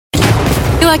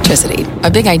Electricity, a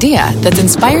big idea that's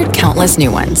inspired countless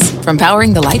new ones. From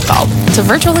powering the light bulb to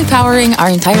virtually powering our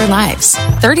entire lives.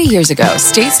 30 years ago,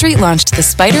 State Street launched the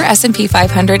Spider S&P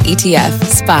 500 ETF,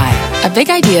 SPY. A big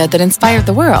idea that inspired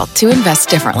the world to invest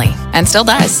differently. And still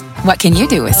does. What can you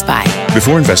do with SPY?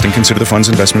 Before investing, consider the fund's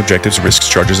investment objectives, risks,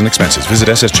 charges, and expenses. Visit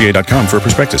ssga.com for a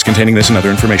prospectus containing this and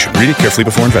other information. Read it carefully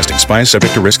before investing. SPY is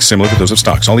subject to risks similar to those of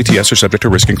stocks. All ETFs are subject to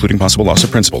risk, including possible loss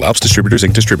of principal. Alps Distributors,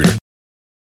 Inc. Distributor.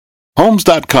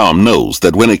 Homes.com knows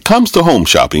that when it comes to home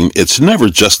shopping, it's never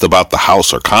just about the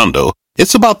house or condo.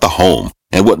 It's about the home.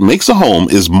 And what makes a home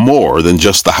is more than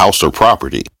just the house or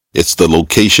property. It's the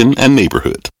location and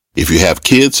neighborhood. If you have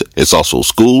kids, it's also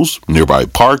schools, nearby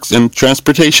parks, and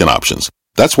transportation options.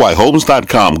 That's why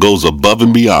Homes.com goes above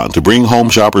and beyond to bring home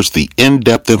shoppers the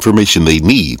in-depth information they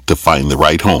need to find the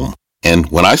right home. And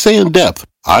when I say in-depth,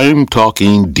 I'm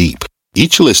talking deep.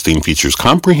 Each listing features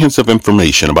comprehensive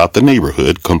information about the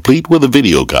neighborhood, complete with a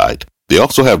video guide. They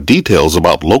also have details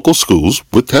about local schools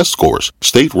with test scores,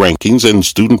 state rankings, and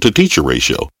student-to-teacher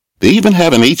ratio. They even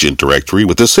have an agent directory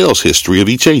with the sales history of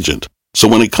each agent. So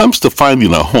when it comes to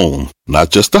finding a home, not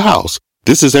just a house,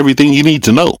 this is everything you need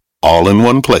to know, all in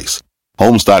one place.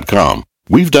 Homes.com.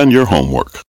 We've done your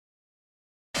homework.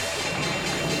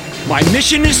 My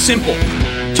mission is simple: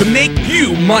 to make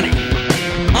you money.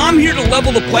 I'm here to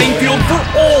level the playing field for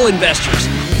all investors.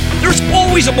 There's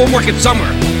always a bull market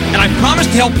somewhere, and I promise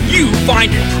to help you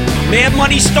find it. Mad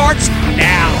Money starts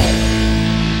now.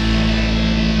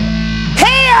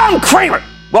 Hey, I'm Cramer.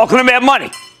 Welcome to Mad Money.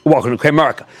 Welcome to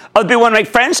Cramerica. Other people want to make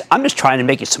friends? I'm just trying to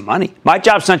make you some money. My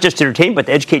job's not just to entertain, but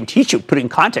to educate and teach you. Put it in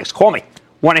context. Call me,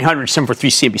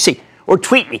 1-800-743-CNBC, or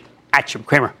tweet me, @Jim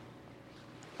Cramer.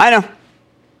 I know.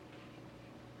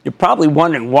 You're probably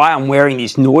wondering why I'm wearing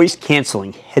these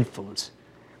noise-canceling headphones.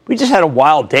 We just had a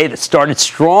wild day that started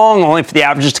strong, only for the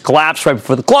averages to collapse right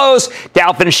before the close.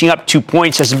 Dow finishing up 2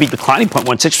 points, S&P declining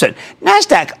 0.16%.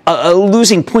 NASDAQ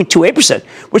losing 0.28%,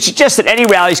 which suggests that any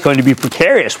rally is going to be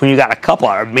precarious when you got a couple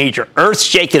of major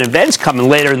earth-shaking events coming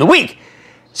later in the week.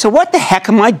 So what the heck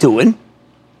am I doing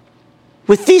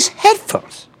with these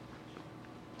headphones?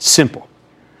 Simple.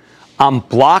 I'm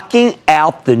blocking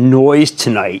out the noise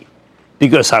tonight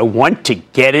because I want to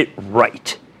get it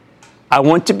right. I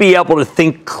want to be able to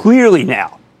think clearly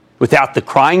now without the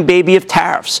crying baby of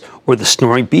tariffs or the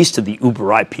snoring beast of the Uber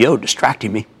IPO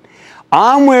distracting me.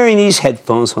 I'm wearing these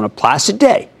headphones on a placid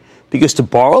day because, to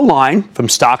borrow a line from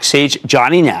stock sage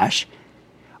Johnny Nash,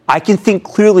 I can think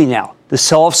clearly now. The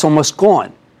sell-off's almost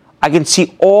gone. I can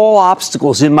see all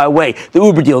obstacles in my way, the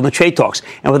Uber deal and the trade talks.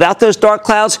 And without those dark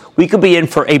clouds, we could be in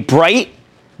for a bright,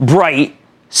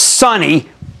 sunny,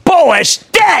 bullish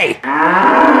day.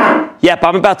 Yep,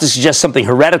 I'm about to suggest something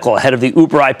heretical ahead of the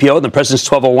Uber IPO and the president's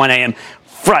 12:01 a.m.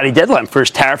 Friday deadline for his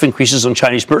tariff increases on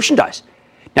Chinese merchandise.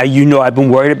 Now, you know I've been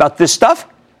worried about this stuff.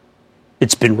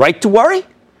 It's been right to worry.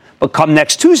 But come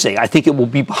next Tuesday, I think it will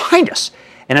be behind us.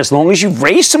 And as long as you've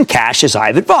raised some cash, as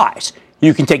I've advised,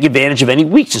 you can take advantage of any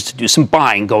weakness to do some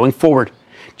buying going forward.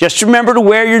 Just remember to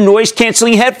wear your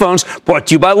noise-canceling headphones, brought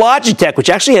to you by Logitech, which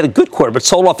actually had a good quarter but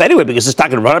sold off anyway because it's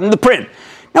not going to run up in the print.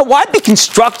 Now, why be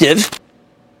constructive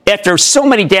after so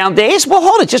many down days? Well,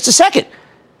 hold it just a second.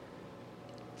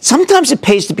 Sometimes it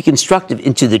pays to be constructive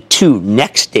into the 2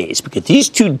 next days because these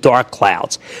 2 dark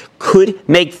clouds could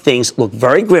make things look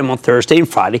very grim on Thursday and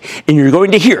Friday, and you're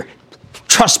going to hear,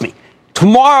 trust me,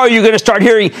 tomorrow you're going to start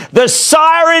hearing the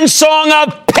siren song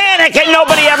of panic, and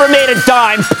nobody ever made a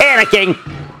dime panicking.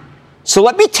 So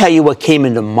let me tell you what came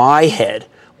into my head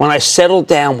when I settled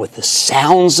down with the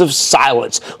sounds of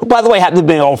silence, who, by the way, happened to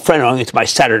be an old friend owing to my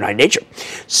Saturday Night Nature.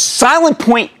 Silent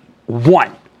point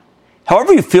 1.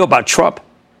 However you feel about Trump,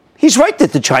 he's right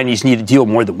that the Chinese need a deal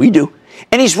more than we do.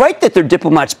 And he's right that their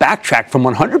diplomats backtracked from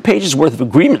 100 pages worth of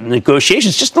agreement and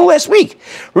negotiations just in the last week.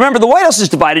 Remember, the White House is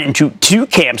divided into 2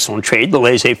 camps on trade, the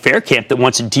laissez-faire camp that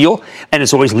wants a deal and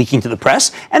is always leaking to the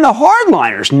press, and the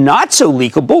hardliners, not so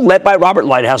leakable, led by Robert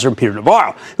Lighthizer and Peter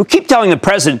Navarro, who keep telling the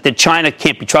president that China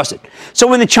can't be trusted. So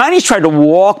when the Chinese tried to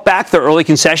walk back their early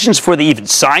concessions before they even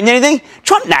signed anything,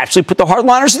 Trump naturally put the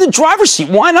hardliners in the driver's seat.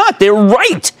 Why not? They're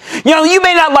right. You know, you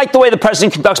may not like the way the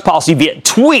president conducts policy via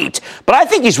tweet, but I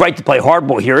think he's right to play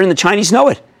hardball here, and the Chinese know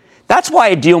it. That's why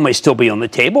a deal may still be on the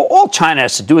table. All China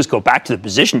has to do is go back to the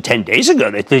position 10 days ago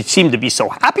that they seem to be so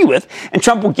happy with, and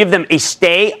Trump will give them a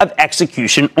stay of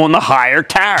execution on the higher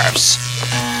tariffs.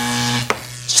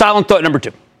 Silent thought number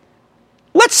 2.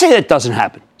 Let's say that doesn't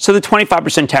happen. So the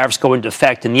 25% tariffs go into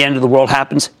effect and the end of the world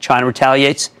happens. China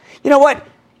retaliates. You know what?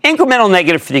 Incremental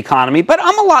negative for the economy, but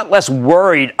I'm a lot less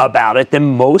worried about it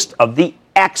than most of the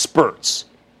experts.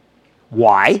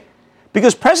 Why?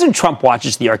 Because President Trump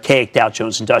watches the archaic Dow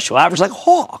Jones Industrial Average like a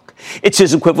hawk. It's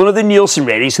his equivalent of the Nielsen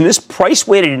ratings, and this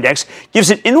price-weighted index gives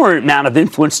an inordinate amount of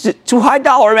influence to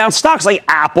high-dollar amount stocks like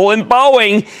Apple and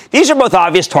Boeing. These are both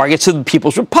obvious targets if the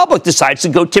People's Republic decides to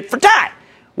go tit for tat.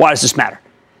 Why does this matter?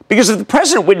 Because if the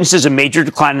president witnesses a major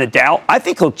decline in the Dow, I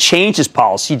think he'll change his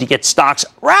policy to get stocks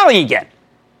rallying again.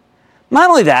 Not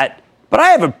only that, but I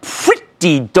have a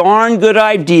pretty darn good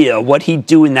idea what he'd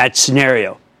do in that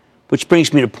scenario. Which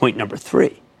brings me to point number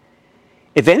 3.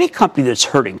 If any company that's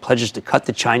hurting pledges to cut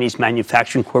the Chinese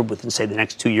manufacturing cord within, say, the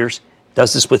next 2 years,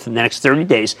 does this within the next 30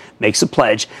 days, makes a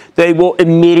pledge, they will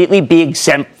immediately be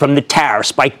exempt from the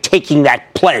tariffs by taking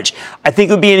that pledge. I think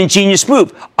it would be an ingenious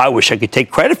move. I wish I could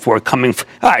take credit for it coming from,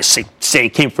 I say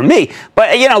it came from me.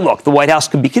 But, look, the White House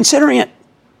could be considering it.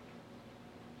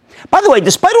 By the way,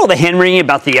 despite all the hand-wringing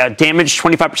about the damaged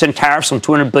 25% tariffs on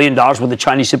 $200 billion what the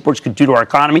Chinese imports could do to our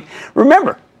economy,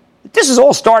 remember, this has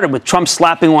all started with Trump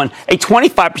slapping on a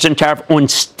 25% tariff on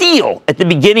steel at the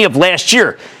beginning of last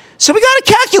year. So we got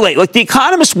to calculate, like the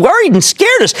economists worried and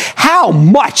scared us, how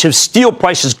much have steel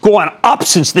prices gone up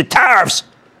since the tariffs?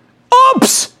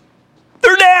 Oops!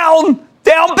 They're down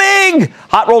big.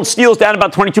 Hot-rolled steel's down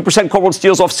about 22%, cold-rolled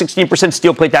steel's off 16%,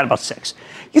 steel plate down about 6%.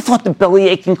 You thought the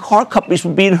belly-aching car companies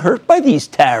were being hurt by these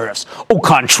tariffs. Au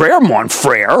contraire, mon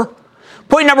frère.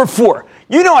 Point number 4.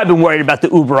 I've been worried about the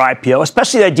Uber IPO,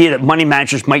 especially the idea that money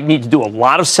managers might need to do a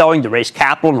lot of selling to raise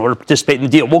capital in order to participate in the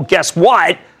deal. Well, guess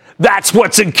what? That's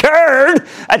what's occurred.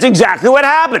 That's exactly what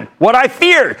happened. What I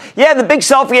feared. Yeah, the big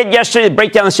selfie had yesterday, the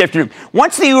breakdown this afternoon.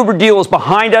 Once the Uber deal is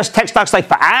behind us, tech stocks like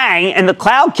FAANG and the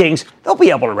Cloud Kings, they'll be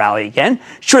able to rally again.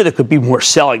 Sure, there could be more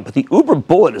selling, but the Uber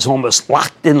bullet is almost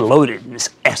locked and loaded in this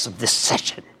S of this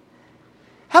session.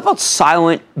 How about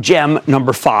silent gem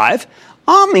number 5?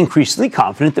 I'm increasingly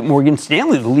confident that Morgan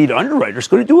Stanley, the lead underwriter, is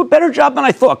going to do a better job than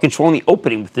I thought controlling the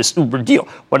opening with this Uber deal.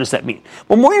 What does that mean?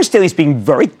 Well, Morgan Stanley is being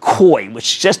very coy, which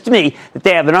suggests to me that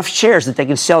they have enough shares that they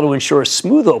can sell to ensure a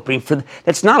smooth opening.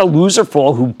 That's not a loser for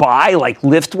all who buy like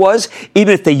Lyft was,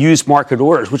 even if they use market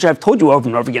orders, which I've told you over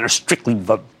and over again are strictly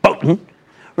verboten.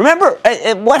 Remember,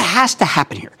 what has to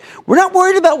happen here? We're not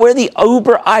worried about where the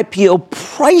Uber IPO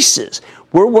price is.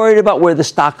 We're worried about where the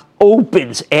stock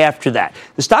opens after that.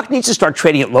 The stock needs to start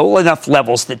trading at low enough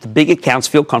levels that the big accounts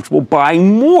feel comfortable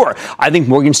buying more. I think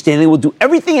Morgan Stanley will do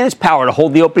everything in its power to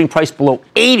hold the opening price below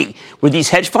 80, where these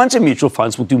hedge funds and mutual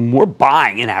funds will do more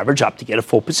buying and average up to get a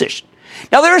full position.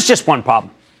 Now, there is just one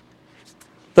problem.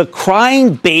 The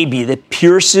crying baby that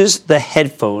pierces the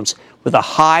headphones with a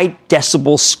high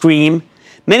decibel scream.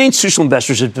 Many institutional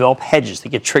investors have developed hedges that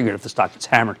get triggered if the stock gets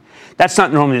hammered. That's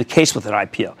not normally the case with an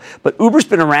IPO. But Uber's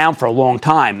been around for a long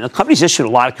time, and the company's issued a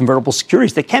lot of convertible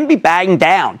securities that can be bagging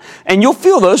down. And you'll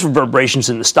feel those reverberations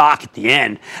in the stock at the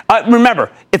end.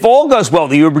 Remember, if all goes well,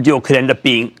 the Uber deal could end up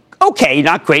being okay,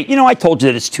 not great. I told you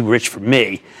that it's too rich for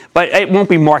me. But it won't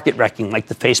be market-wrecking like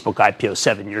the Facebook IPO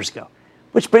 7 years ago.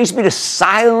 Which brings me to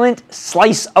silent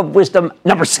slice of wisdom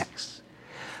number 6.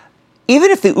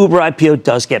 Even if the Uber IPO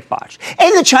does get botched,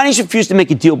 and the Chinese refuse to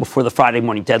make a deal before the Friday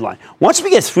morning deadline, once we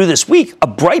get through this week, a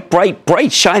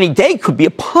bright, shiny day could be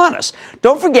upon us.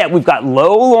 Don't forget, we've got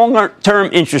low long-term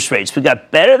interest rates. We've got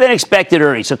better than expected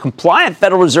earnings, a compliant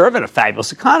Federal Reserve, and a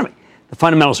fabulous economy. The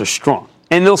fundamentals are strong,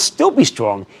 and they'll still be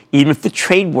strong even if the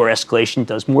trade war escalation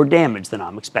does more damage than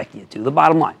I'm expecting it to. The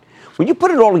bottom line. When you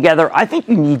put it all together, I think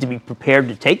you need to be prepared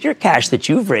to take your cash that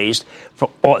you've raised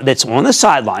that's on the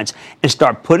sidelines and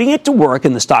start putting it to work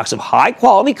in the stocks of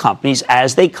high-quality companies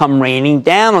as they come raining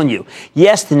down on you.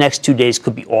 Yes, the next 2 days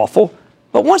could be awful,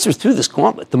 but once we're through this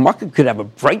gauntlet, the market could have a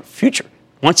bright future.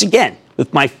 Once again,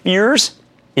 with my fears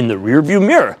in the rearview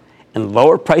mirror and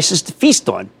lower prices to feast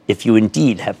on if you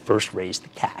indeed have first raised the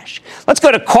cash. Let's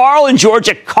go to Carl in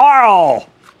Georgia. Carl!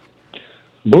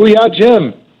 Booyah,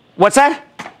 Jim. What's that?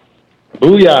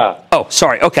 Booyah. Oh,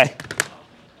 sorry. Okay.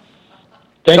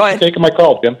 Thanks for taking my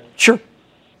call, Jim. Sure.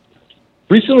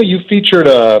 Recently, you featured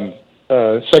a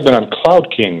segment on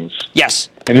Cloud Kings. Yes.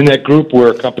 And in that group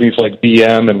were companies like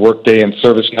BM and Workday and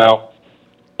ServiceNow.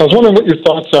 I was wondering what your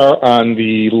thoughts are on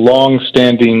the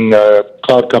long-standing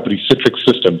cloud company Citrix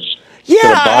Systems.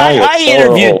 Yeah,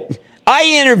 I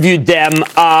interviewed them.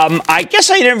 I guess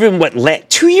I interviewed them,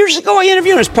 2 years ago I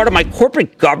interviewed them as part of my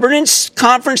corporate governance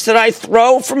conference that I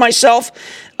throw for myself.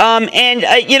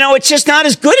 It's just not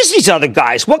as good as these other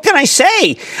guys. What can I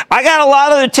say? I got a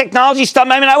lot of the technology stuff.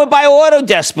 I would buy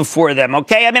Autodesk before them,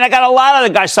 okay? I got a lot of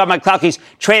the guys saw my cloud keys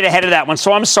trade ahead of that one,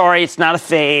 so I'm sorry, it's not a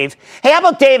fave. Hey, how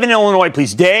about Dave in Illinois,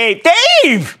 please?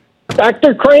 Dave!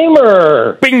 Dr.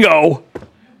 Cramer! Bingo!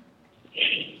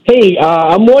 Hey,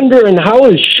 I'm wondering, how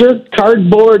is shirt,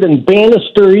 cardboard, and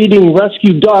banister-eating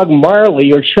rescue dog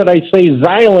Marley, or should I say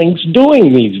Xilinx,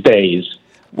 doing these days?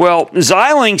 Well,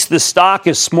 Xilinx, the stock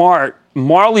is smart.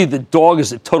 Marley, the dog,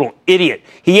 is a total idiot.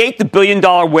 He ate the $1 billion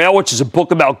whale, which is a book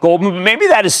about Goldman, but maybe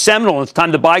that is seminal. It's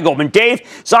time to buy Goldman. Dave,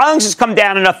 Xilinx has come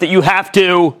down enough that you have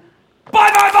to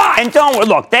buy. And don't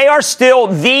look, they are still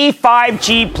the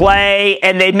 5G play,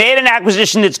 and they made an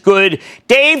acquisition that's good.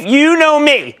 Dave, you know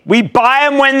me. We buy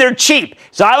them when they're cheap.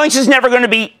 Xilinx is never going to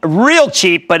be real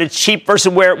cheap, but it's cheap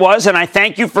versus where it was. And I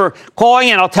thank you for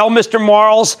calling, and I'll tell Mr.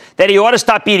 Marles that he ought to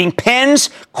stop eating pens,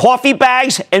 coffee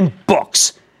bags, and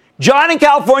books. John in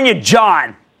California.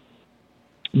 John.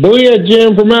 Booyah,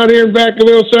 Jim, from out here in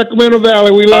Vacaville, Sacramento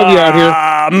Valley. We love you out here.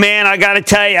 Man, I got to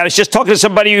tell you, I was just talking to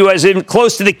somebody who was in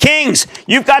close to the Kings.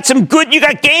 You got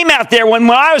game out there. When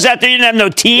I was out there, you didn't have no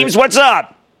teams. What's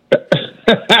up?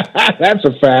 That's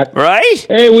a fact. Right?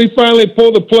 Hey, we finally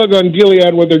pulled the plug on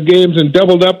Gilead with their games and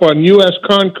doubled up on U.S.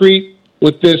 Concrete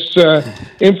with this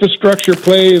infrastructure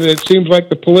play that seems like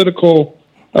the political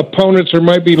opponents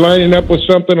might be lining up with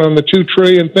something on the $2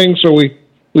 trillion thing. So we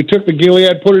took the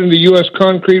Gilead, put it into U.S.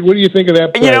 Concrete. What do you think of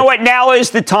that play? You know what? Now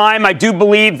is the time. I do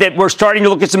believe that we're starting to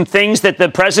look at some things that the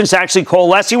president's actually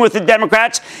coalescing with the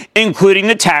Democrats, including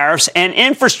the tariffs and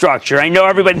infrastructure. I know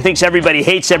everybody thinks everybody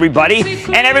hates everybody,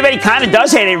 and everybody kind of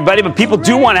does hate everybody, but people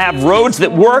do want to have roads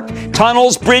that work,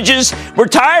 tunnels, bridges. We're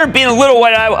tired of being a little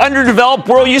underdeveloped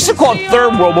world. You used to call it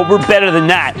third world, but we're better than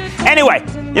that. Anyway,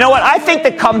 you know what? I think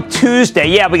that come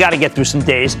Tuesday, we got to get through some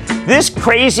days, this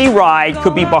crazy ride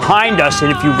could be behind us. And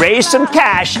if you raise some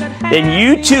cash, then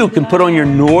you too can put on your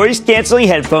noise-canceling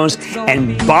headphones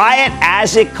and buy it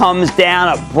as it comes down.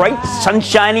 A bright,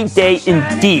 sunshiny day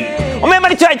indeed. Well, man,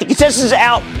 buddy, tonight the consensus is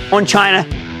out on China,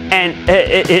 and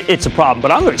it's a problem.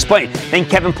 But I'm going to explain. Then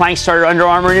Kevin Plank started Under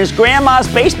Armour in his grandma's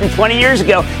basement 20 years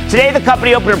ago. Today, the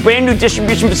company opened a brand new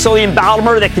distribution facility in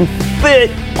Baltimore that can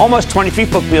fit almost 23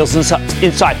 foot wheels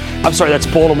inside. I'm sorry, that's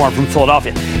Baltimore from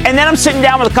Philadelphia. And then I'm sitting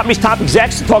down with the company's top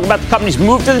execs to talk about the company's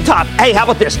move to the top. Hey, how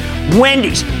about this?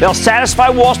 Wendy's, they'll satisfy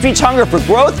Wall Street's hunger for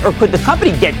growth, or could the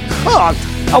company get cooked?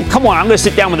 Oh, come on, I'm going to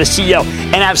sit down with the CEO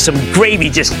and have some gravy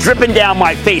just dripping down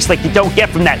my face like you don't get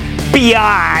from that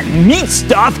Beyond Meat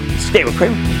stuff. Stay with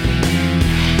Cramer.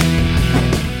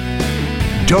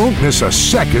 Don't miss a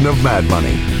second of Mad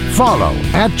Money. Follow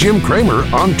 @Jim Cramer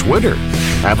on Twitter.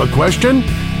 Have a question?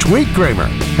 Tweet Cramer.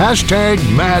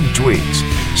 #MadTweets.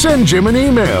 Send Jim an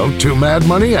email to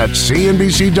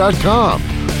madmoney@cnbc.com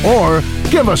or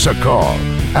give us a call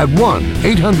at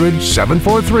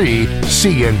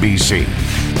 1-800-743-CNBC.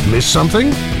 Miss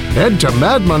something? Head to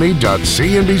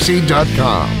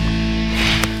madmoney.cnbc.com.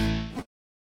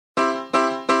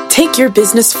 Take your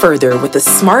business further with the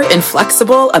smart and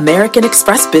flexible American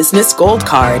Express Business Gold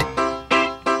Card.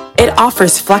 It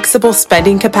offers flexible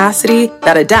spending capacity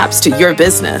that adapts to your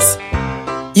business.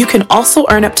 You can also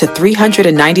earn up to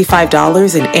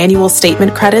 $395 in annual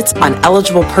statement credits on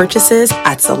eligible purchases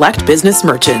at select business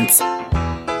merchants.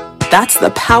 That's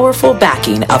the powerful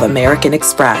backing of American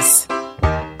Express.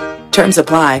 Terms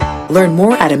apply. Learn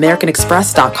more at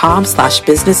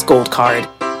americanexpress.com/business gold card.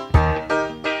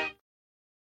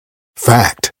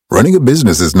 Fact. Running a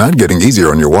business is not getting easier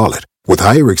on your wallet. With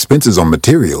higher expenses on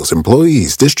materials,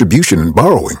 employees, distribution, and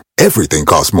borrowing, everything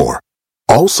costs more.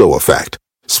 Also a fact.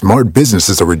 Smart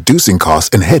businesses are reducing costs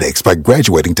and headaches by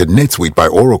graduating to NetSuite by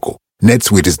Oracle.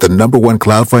 NetSuite is the #1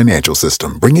 cloud financial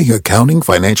system, bringing accounting,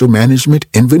 financial management,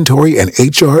 inventory, and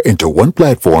HR into one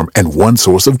platform and one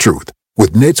source of truth.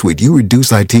 With NetSuite, you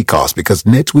reduce IT costs because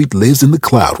NetSuite lives in the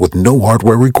cloud with no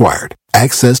hardware required.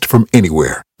 Accessed from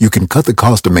anywhere, you can cut the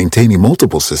cost of maintaining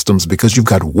multiple systems because you've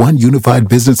got one unified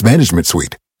business management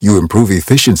suite. You improve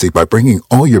efficiency by bringing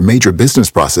all your major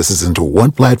business processes into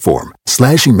one platform,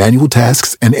 slashing manual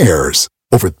tasks and errors.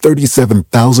 Over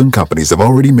 37,000 companies have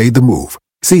already made the move.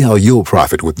 See how you'll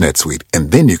profit with NetSuite,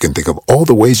 and then you can think of all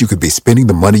the ways you could be spending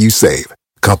the money you save.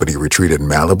 Company retreat in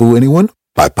Malibu, anyone?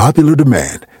 By popular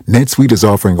demand, NetSuite is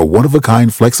offering a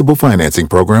one-of-a-kind flexible financing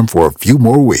program for a few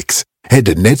more weeks. Head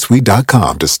to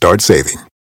netsuite.com to start saving.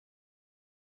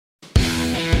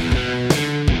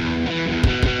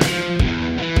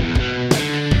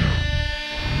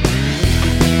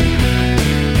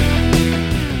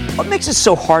 What makes it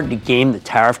so hard to game the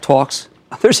tariff talks?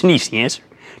 There's an easy answer.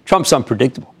 Trump's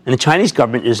unpredictable, and the Chinese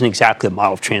government isn't exactly a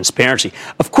model of transparency.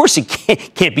 Of course it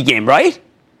can't be gamed, right?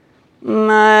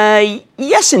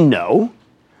 Yes and no.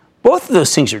 Both of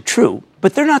those things are true,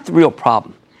 but they're not the real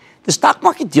problem. The stock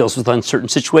market deals with uncertain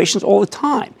situations all the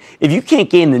time. If you can't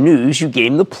game the news, you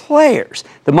game the players.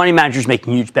 The money managers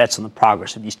making huge bets on the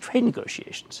progress of these trade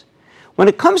negotiations. When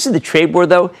it comes to the trade war,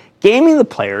 though, gaming the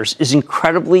players is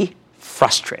incredibly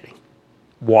frustrating.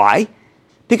 Why?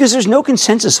 Because there's no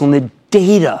consensus on the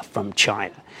data from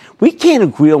China. We can't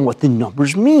agree on what the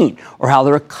numbers mean or how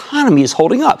their economy is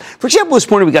holding up. For example, this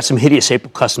morning we got some hideous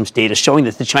April customs data showing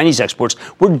that the Chinese exports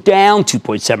were down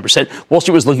 2.7%. Wall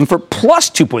Street was looking for plus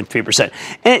 2.3%.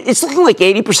 And it's looking like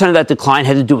 80% of that decline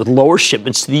had to do with lower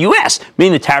shipments to the U.S.,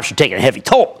 meaning the tariffs are taking a heavy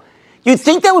toll. You'd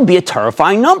think that would be a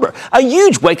terrifying number, a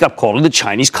huge wake-up call to the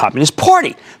Chinese Communist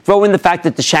Party. Throw in the fact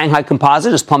that the Shanghai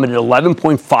Composite has plummeted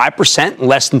 11.5% in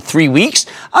less than 3 weeks,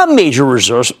 a major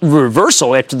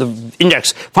reversal after the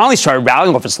index finally started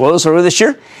rallying off its lows earlier this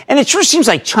year. And it sure seems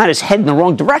like China's heading in the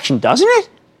wrong direction, doesn't it?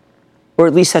 Or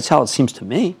at least that's how it seems to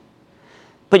me.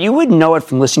 But you wouldn't know it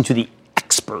from listening to the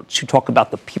experts who talk about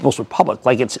the People's Republic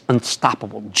like it's an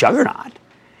unstoppable juggernaut.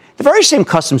 The very same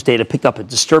customs data picked up a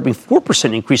disturbing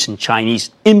 4% increase in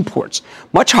Chinese imports,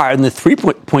 much higher than the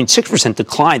 3.6%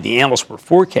 decline the analysts were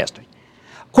forecasting.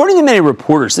 According to many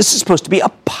reporters, this is supposed to be a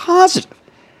positive,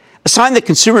 a sign that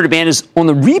consumer demand is on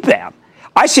the rebound.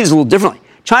 I see this a little differently.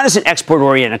 China's an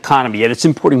export-oriented economy, yet it's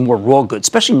importing more raw goods,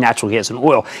 especially natural gas and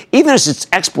oil, even as it's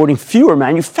exporting fewer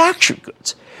manufactured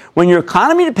goods. When your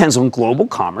economy depends on global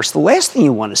commerce, the last thing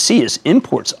you want to see is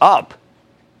imports up,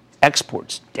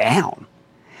 exports down.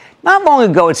 Not long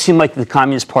ago, it seemed like the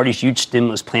Communist Party's huge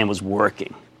stimulus plan was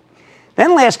working.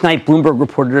 Then last night, Bloomberg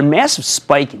reported a massive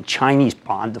spike in Chinese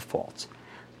bond defaults.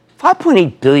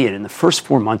 $5.8 billion in the first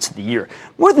 4 months of the year,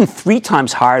 more than 3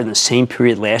 times higher than the same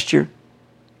period last year.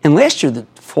 And last year, the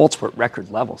defaults were at record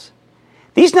levels.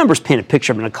 These numbers paint a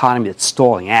picture of an economy that's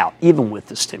stalling out, even with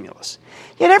the stimulus.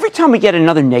 Yet every time we get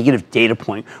another negative data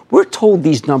point, we're told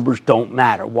these numbers don't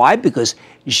matter. Why? Because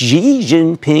Xi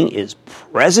Jinping is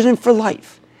president for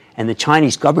life. And the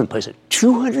Chinese government plays a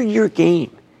 200-year game.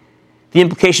 The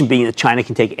implication being that China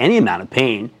can take any amount of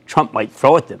pain Trump might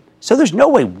throw at them. So there's no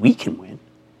way we can win.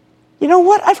 You know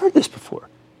what? I've heard this before.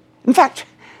 In fact,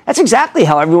 that's exactly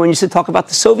how everyone used to talk about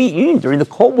the Soviet Union during the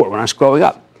Cold War when I was growing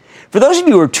up. For those of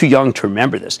you who are too young to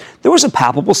remember this, there was a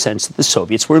palpable sense that the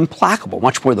Soviets were implacable,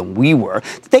 much more than we were,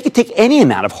 that they could take any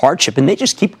amount of hardship and they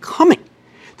just keep coming.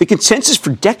 The consensus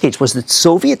for decades was that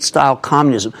Soviet-style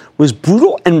communism was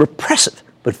brutal and repressive,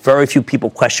 but very few people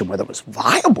questioned whether it was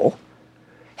viable.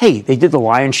 Hey, they did the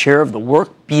lion's share of the work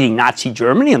beating Nazi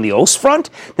Germany on the Ostfront.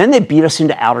 Then they beat us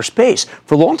into outer space.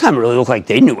 For a long time, it really looked like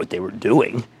they knew what they were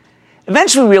doing.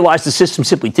 Eventually, we realized the system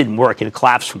simply didn't work and it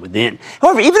collapsed from within.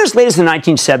 However, even as late as the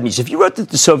 1970s, if you wrote that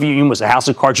the Soviet Union was a house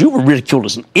of cards, you were ridiculed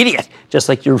as an idiot, just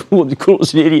like you're ridiculed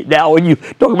as an idiot now when you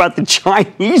talk about the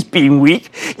Chinese being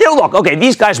weak. You know, look, okay,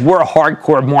 these guys were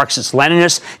hardcore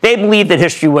Marxist-Leninists. They believed that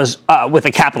history was, with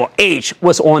a capital H,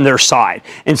 was on their side.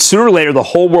 And sooner or later, the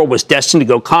whole world was destined to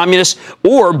go communist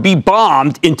or be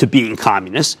bombed into being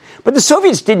communist. But the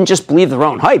Soviets didn't just believe their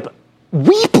own hype.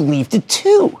 We believed it,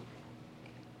 too.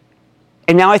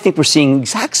 And now I think we're seeing the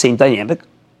exact same dynamic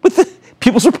with the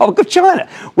People's Republic of China.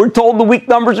 We're told the weak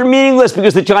numbers are meaningless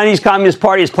because the Chinese Communist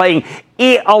Party is playing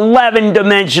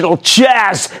 11-dimensional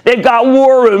chess. They've got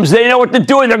war rooms. They know what they're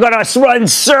doing. They're going to run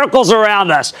circles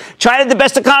around us. China had the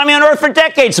best economy on earth for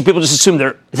decades, so people just assume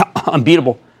they're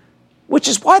unbeatable, which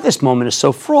is why this moment is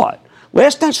so fraught.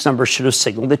 Last night's numbers should have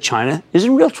signaled that China is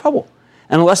in real trouble.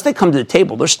 And unless they come to the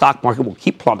table, their stock market will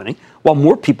keep plummeting, while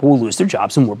more people will lose their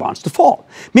jobs and more bonds default.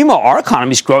 Meanwhile, our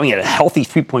economy is growing at a healthy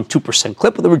 3.2%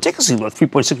 clip with a ridiculously low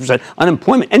 3.6%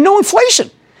 unemployment and no inflation.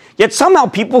 Yet somehow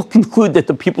people conclude that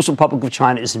the People's Republic of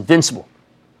China is invincible,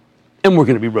 and we're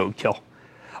going to be roadkill.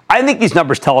 I think these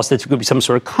numbers tell us that there's going to be some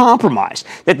sort of compromise,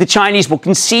 that the Chinese will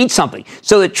concede something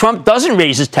so that Trump doesn't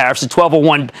raise his tariffs at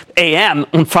 12:01 a.m.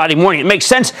 on Friday morning. It makes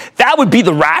sense. That would be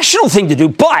the rational thing to do,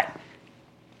 but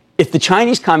if the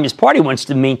Chinese Communist Party wants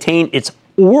to maintain its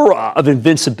aura of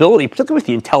invincibility, particularly with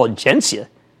the intelligentsia,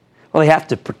 well, they have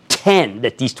to pretend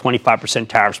that these 25%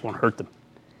 tariffs won't hurt them.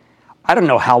 I don't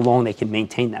know how long they can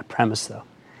maintain that premise, though.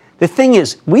 The thing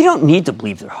is, we don't need to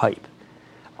believe their hype.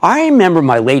 I remember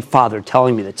my late father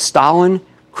telling me that Stalin,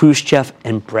 Khrushchev,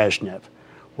 and Brezhnev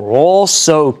were all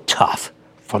so tough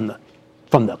from the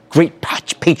great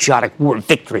patriotic war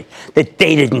victory that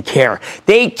they didn't care.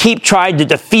 They keep trying to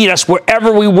defeat us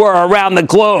wherever we were around the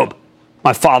globe.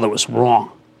 My father was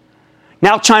wrong.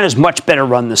 Now China's much better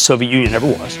run than the Soviet Union ever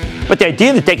was. But the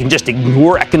idea that they can just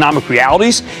ignore economic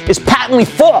realities is patently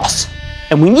false.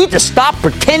 And we need to stop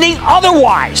pretending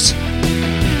otherwise.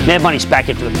 Mad Money's back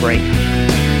into the break.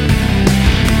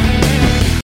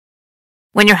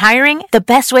 When you're hiring, the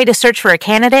best way to search for a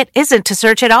candidate isn't to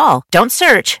search at all. Don't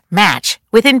search, match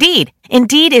with Indeed.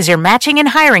 Indeed is your matching and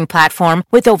hiring platform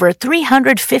with over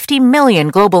 350 million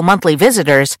global monthly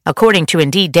visitors, according to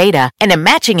Indeed data, and a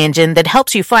matching engine that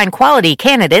helps you find quality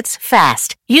candidates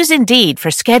fast. Use Indeed for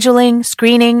scheduling,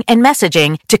 screening, and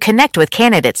messaging to connect with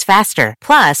candidates faster.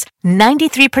 Plus,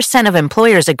 93% of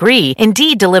employers agree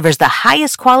Indeed delivers the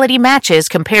highest quality matches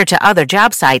compared to other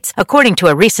job sites, according to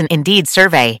a recent Indeed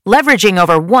survey. Leveraging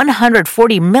over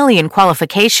 140 million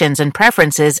qualifications and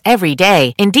preferences every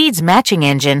day, Indeed's matching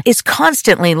engine is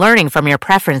constantly learning from your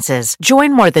preferences.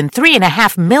 Join more than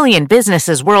 3.5 million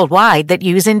businesses worldwide that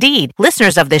use Indeed.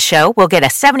 Listeners of this show will get a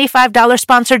 $75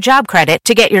 sponsored job credit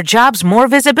to get your jobs more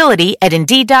visibility at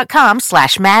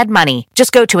Indeed.com/madmoney.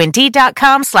 Just go to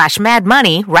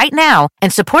Indeed.com/madmoney right now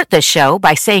and support this show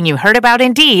by saying you heard about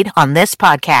Indeed on this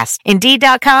podcast.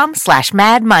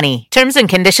 Indeed.com/madmoney. Terms and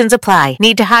conditions apply.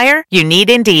 Need to hire? You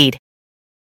need Indeed.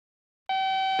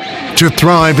 To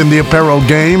thrive in the apparel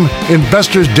game,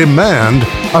 investors demand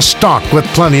a stock with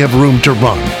plenty of room to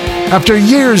run. After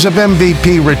years of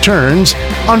MVP returns,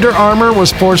 Under Armour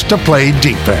was forced to play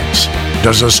defense.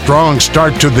 Does a strong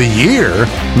start to the year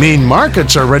mean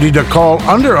markets are ready to call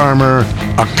Under Armour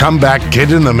a comeback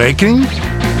kid in the making?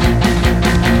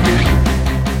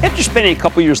 After spending a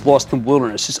couple years lost in the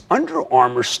wilderness, is Under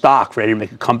Armour stock ready to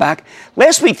make a comeback?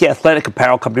 Last week, the athletic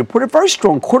apparel company reported a very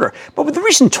strong quarter, but with the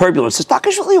recent turbulence, the stock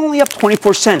is really only up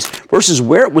 24 cents versus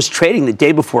where it was trading the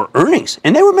day before earnings,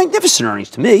 and they were magnificent earnings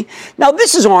to me. Now,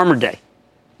 this is Armour Day,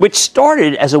 which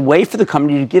started as a way for the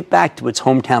company to give back to its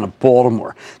hometown of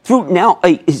Baltimore through now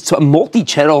it's a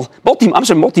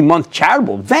multi-month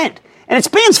charitable event. And it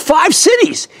spans 5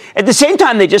 cities. At the same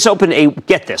time, they just opened a,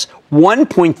 get this,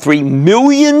 1.3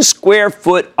 million square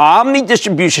foot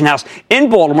omni-distribution house in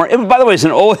Baltimore. And by the way, it's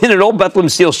in an old Bethlehem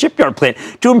Steel shipyard plant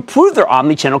to improve their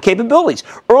omni-channel capabilities.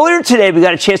 Earlier today, we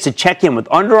got a chance to check in with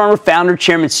Under Armour founder,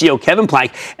 chairman, CEO Kevin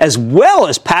Plank, as well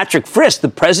as Patrick Frisk, the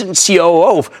president and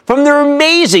COO, from their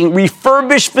amazing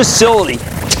refurbished facility.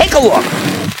 Take a look.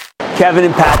 Kevin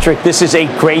and Patrick, this is a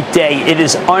great day. It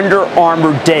is Under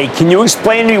Armour Day. Can you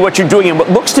explain to me what you're doing in what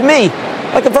looks to me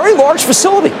like a very large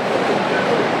facility?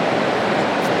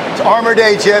 It's Armour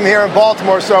Day, Jim, here in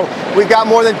Baltimore. So we've got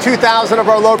more than 2,000 of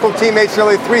our local teammates,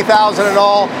 nearly 3,000 in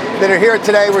all, that are here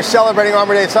today. We're celebrating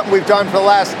Armour Day. It's something we've done for the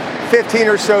last 15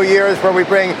 or so years, where we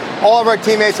bring all of our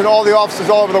teammates and all the offices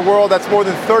all over the world. That's more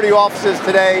than 30 offices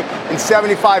today in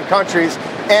 75 countries.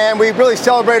 And we really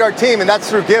celebrate our team, and that's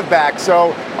through Give Back.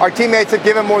 So our teammates have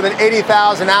given more than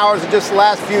 80,000 hours in just the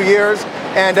last few years,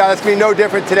 and that's going to be no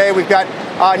different today. We've got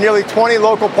nearly 20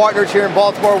 local partners here in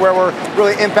Baltimore where we're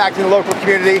really impacting the local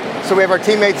community. So we have our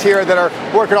teammates here that are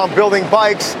working on building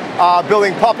bikes,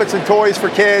 building puppets and toys for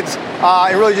kids,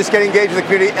 and really just getting engaged with the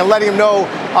community and letting them know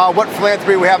what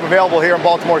philanthropy we have available here in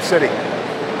Baltimore City.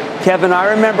 Kevin, I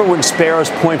remember when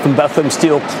Sparrows Point from Bethlehem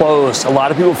Steel closed, a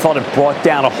lot of people thought it brought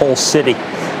down a whole city.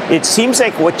 It seems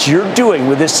like what you're doing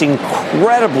with this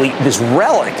this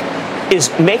relic, is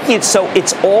making it so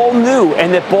it's all new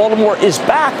and that Baltimore is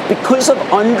back because of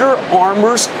Under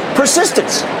Armour's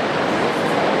persistence.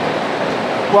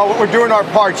 Well, we're doing our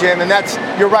part, Jim, and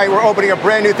you're right, we're opening a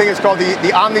brand new thing. It's called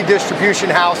the Omni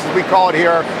Distribution House, as we call it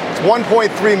here. It's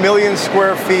 1.3 million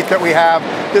square feet that we have.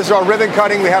 This is our ribbon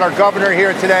cutting. We had our governor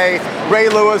here today. Ray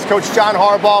Lewis, Coach John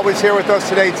Harbaugh was here with us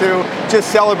today too,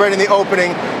 just celebrating the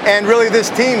opening. And really this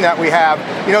team that we have,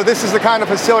 this is the kind of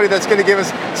facility that's going to give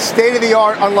us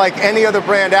state-of-the-art, unlike any other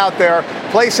brand out there.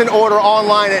 Place an order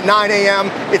online at 9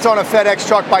 a.m. It's on a FedEx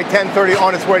truck by 10:30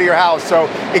 on its way to your house. So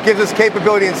it gives us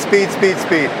capability and speed.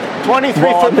 23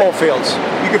 football fields.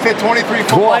 You can fit 23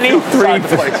 football fields inside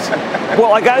the place.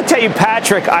 Well, I got to tell you,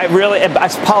 Patrick, I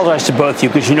apologize to both of you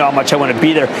because you know how much I want to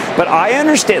be there. But I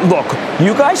understand. Look,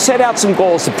 you guys set out some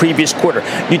goals the previous quarter.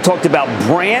 You talked about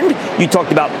brand. You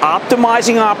talked about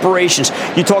optimizing operations.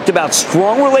 You talked about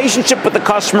strong relationship with the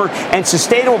customer and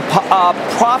sustainable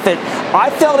profit.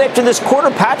 I felt after this quarter,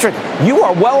 Patrick, you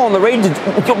are well on the way to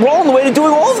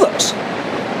doing all of those.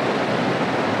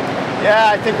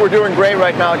 Yeah, I think we're doing great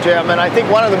right now, Jim. And I think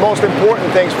one of the most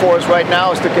important things for us right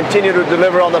now is to continue to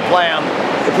deliver on the plan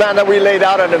that we laid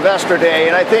out at Investor Day.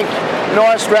 And I think,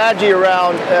 our strategy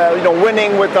around,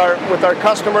 winning with our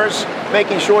customers,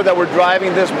 making sure that we're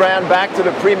driving this brand back to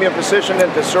the premium position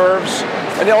it deserves,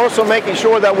 and also making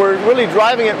sure that we're really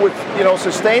driving it with,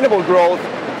 sustainable growth,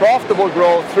 profitable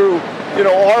growth through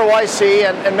ROIC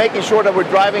and making sure that we're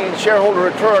driving shareholder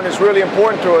return is really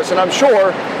important to us. And I'm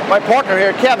sure my partner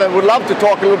here, Kevin, would love to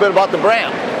talk a little bit about the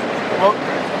brand. Well,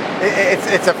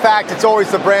 it's a fact. It's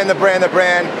always the brand.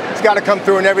 It's got to come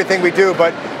through in everything we do.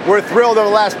 But we're thrilled over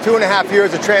the last 2.5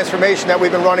 years of transformation that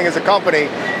we've been running as a company,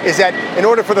 is that in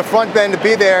order for the front end to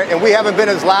be there, and we haven't been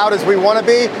as loud as we want to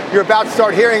be, you're about to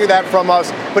start hearing that from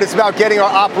us, but it's about getting our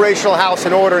operational house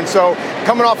in order. And so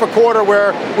coming off a quarter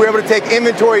where we're able to take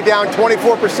inventory down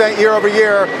 24% year over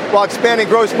year while expanding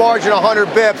gross margin 100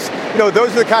 bips,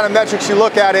 those are the kind of metrics you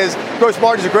look at. Is gross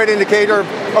margin is a great indicator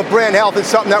of brand health. It's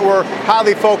something that we're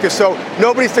highly focused. So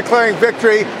nobody's declaring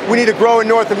victory. We need to grow in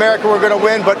North America. We're going to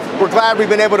win, but we're glad we've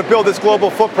been able to build this global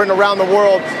footprint around the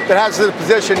world that has us in a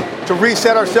position to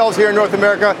reset ourselves here in North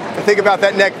America and think about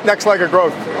that next leg of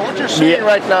growth. What you're seeing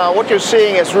right now, what you're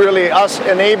seeing is really us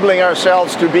enabling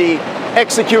ourselves to be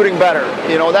executing better.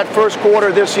 That first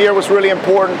quarter this year was really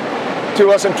important to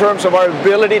us in terms of our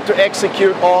ability to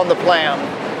execute on the plan.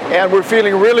 And we're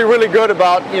feeling really, really good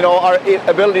about, our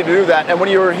ability to do that. And when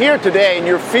you're here today and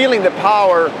you're feeling the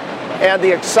power and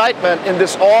the excitement in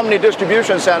this Omni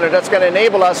distribution center that's going to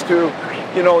enable us to,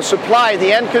 supply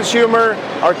the end consumer,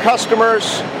 our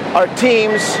customers, our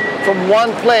teams from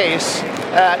one place,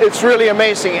 it's really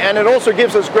amazing. And it also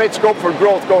gives us great scope for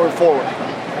growth going forward.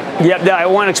 Yeah, I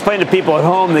want to explain to people at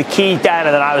home the key data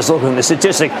that I was looking at. The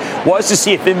statistic was to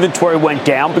see if inventory went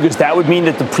down, because that would mean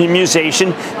that the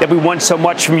premiumization that we want so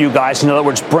much from you guys, in other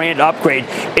words, brand upgrade,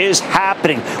 is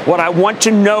happening. What I want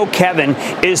to know, Kevin,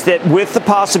 is that with the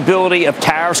possibility of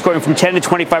tariffs going from 10 to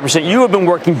 25%, you have been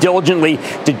working diligently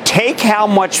to take how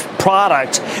much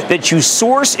product that you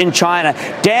source in China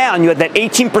down. You had that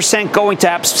 18% going to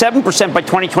 7% by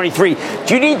 2023.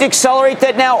 Do you need to accelerate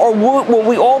that now, or will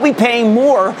we all be paying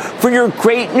more for your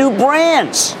great new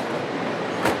brands?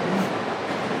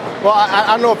 Well, I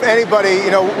don't know if anybody,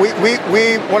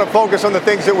 we want to focus on the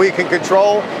things that we can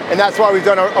control, and that's why we've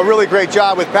done a really great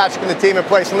job with Patrick and the team in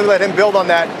place, and we let him build on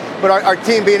that. But our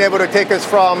team being able to take us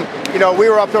from, we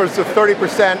were up towards the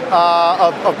 30%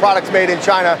 of products made in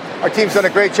China. Our team's done a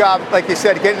great job, like you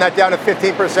said, getting that down to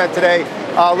 15% today,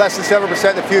 less than 7%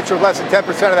 in the future, less than 10%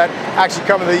 of that actually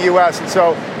coming to the U.S. And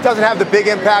so it doesn't have the big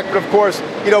impact, but of course,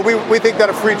 we think that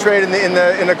a free trade in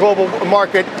the global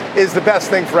market is the best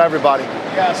thing for everybody.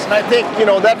 Yes, and I think,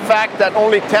 that fact that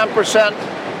only 10%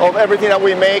 of everything that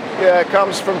we make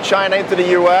comes from China into the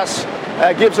U.S.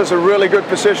 Gives us a really good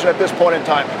position at this point in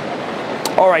time.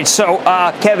 All right, so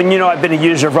Kevin, I've been a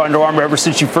user of Under Armour ever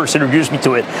since you first introduced me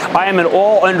to it. I am an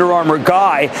all Under Armour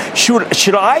guy.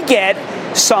 Should I get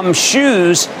some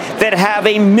shoes that have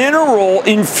a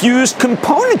mineral-infused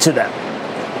component to them?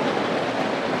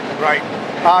 Right.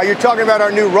 You're talking about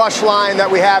our new Rush line that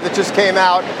we have that just came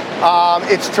out.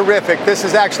 It's terrific. This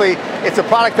is it's a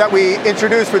product that we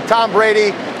introduced with Tom Brady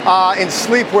in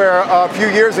sleepwear a few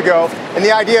years ago. And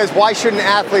the idea is, why shouldn't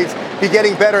athletes be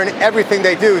getting better in everything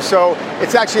they do? So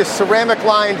it's actually a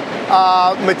ceramic-lined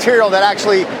material that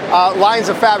actually lines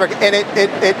the fabric, and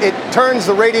it turns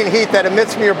the radiant heat that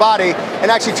emits from your body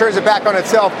and actually turns it back on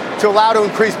itself to allow to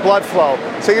increase blood flow.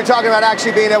 So you're talking about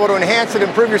actually being able to enhance and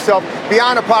improve yourself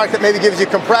beyond a product that maybe gives you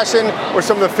compression or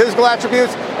some of the physical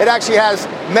attributes. It actually has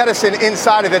medicine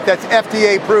inside of it that's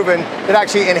FDA proven that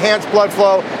actually enhance blood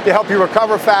flow to help you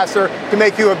recover faster, to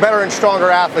make you a better and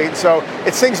stronger athlete. So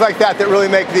it's things like that that really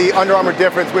make the Under Armour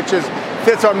difference, which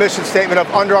fits our mission statement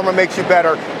of Under Armour makes you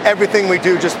better. Everything we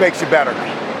do just makes you better.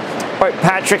 All right,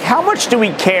 Patrick, how much do we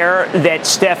care that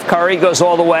Steph Curry goes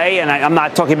all the way? And I'm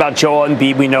not talking about Joel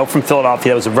Embiid. We know from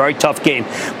Philadelphia that was a very tough game.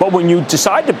 But when you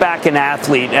decide to back an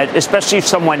athlete, especially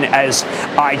someone as,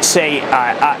 I'd say,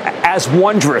 as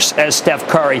wondrous as Steph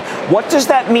Curry, what does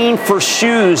that mean for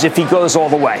shoes if he goes all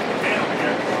the way?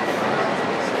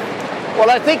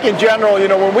 Well, I think in general,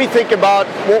 when we think about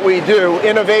what we do,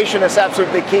 innovation is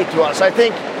absolutely key to us. I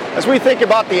think as we think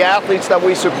about the athletes that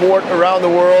we support around the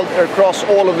world, across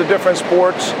all of the different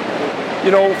sports,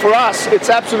 for us, it's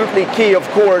absolutely key, of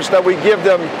course, that we give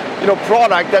them,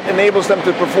 product that enables them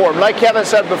to perform. Like Kevin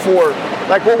said before,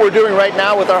 like what we're doing right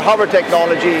now with our hover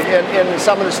technology and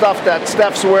some of the stuff that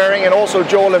Steph's wearing and also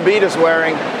Joel Embiid is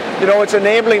wearing, it's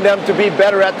enabling them to be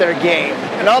better at their game.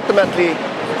 And ultimately,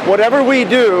 whatever we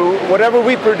do, whatever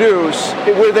we produce,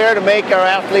 we're there to make our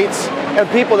athletes and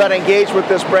people that engage with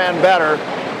this brand better.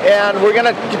 And we're going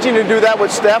to continue to do that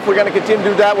with Steph. We're going to continue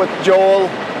to do that with Joel.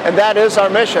 And that is our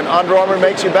mission. Under Armour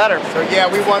makes you better. So, yeah,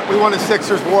 we won a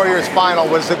Sixers-Warriors final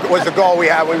was the goal we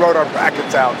had. We wrote our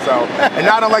brackets out. So, and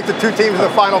not unlike the two teams in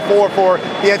the Final Four for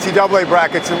the NCAA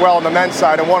brackets as well on the men's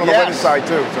side and one on the women's side,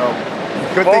 too. So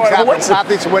good things happen.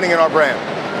 Athletes are winning in our brand.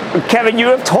 Kevin, you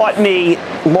have taught me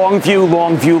long view,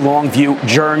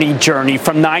 journey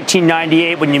from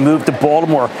 1998 when you moved to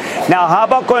Baltimore. Now, how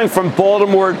about going from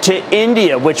Baltimore to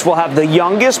India, which will have the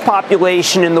youngest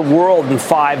population in the world in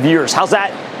 5 years? How's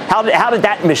that? How did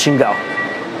that mission go?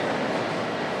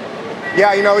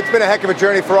 Yeah, it's been a heck of a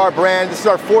journey for our brand. This is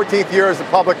our 14th year as a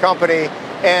public company,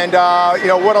 and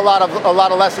what a lot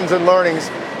of lessons and learnings.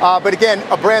 But again,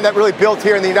 a brand that really built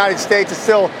here in the United States is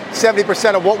still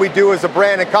 70% of what we do as a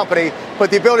brand and company.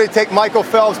 But the ability to take Michael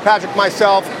Phelps, Patrick,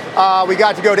 myself, we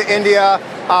got to go to India,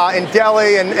 in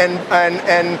Delhi, and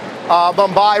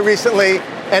Mumbai recently,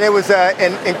 and it was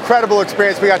an incredible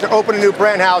experience. We got to open a new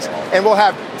brand house, and we'll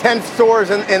have 10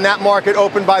 stores in that market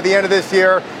open by the end of this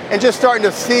year, and just starting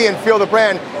to see and feel the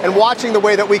brand and watching the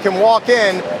way that we can walk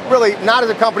in, really not as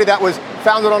a company that was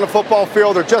founded on a football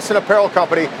field or just an apparel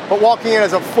company, but walking in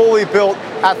as a fully built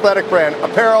athletic brand,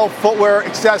 apparel, footwear,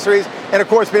 accessories, and of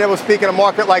course being able to speak in a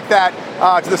market like that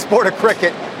to the sport of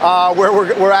cricket, where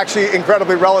we're actually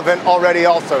incredibly relevant already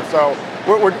also. So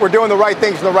we're doing the right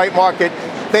things in the right market,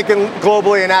 thinking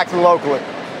globally and acting locally.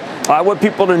 I want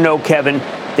people to know, Kevin,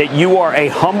 that you are a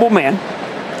humble man,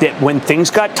 that when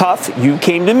things got tough, you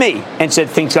came to me and said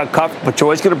things got tough, but you're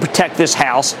always going to protect this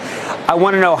house. I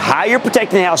want to know how you're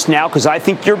protecting the house now, because I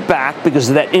think you're back because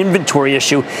of that inventory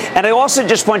issue. And I also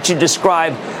just want you to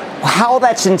describe how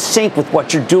that's in sync with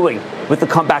what you're doing with the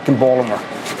comeback in Baltimore.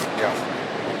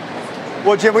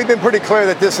 Well, Jim, we've been pretty clear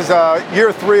that this is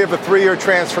year 3 of a 3-year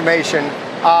transformation.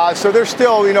 So there's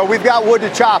still, we've got wood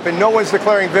to chop, and no one's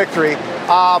declaring victory.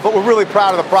 But we're really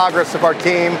proud of the progress of our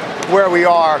team, where we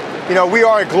are. We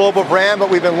are a global brand, but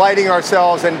we've been lighting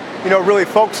ourselves and, really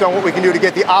focus on what we can do to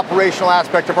get the operational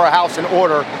aspect of our house in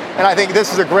order. And I think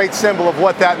this is a great symbol of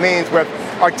what that means, with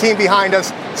our team behind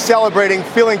us, celebrating,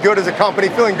 feeling good as a company,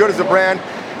 feeling good as a brand.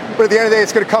 But at the end of the day,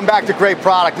 it's going to come back to great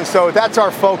product. And so that's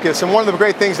our focus. And one of the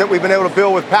great things that we've been able to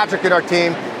build with Patrick and our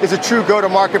team is a true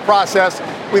go-to-market process.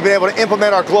 We've been able to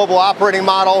implement our global operating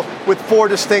model with 4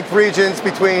 distinct regions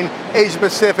between Asia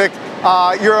Pacific,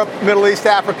 Europe, Middle East,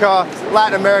 Africa,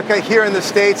 Latin America, here in the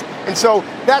States. And so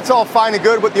that's all fine and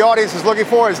good. What the audience is looking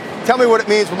for is, tell me what it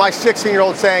means with my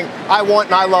 16-year-old saying, I want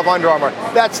and I love Under Armour.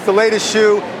 That's the latest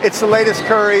shoe. It's the latest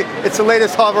Curry. It's the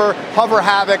latest Hover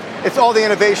Havoc. It's all the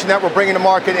innovation that we're bringing to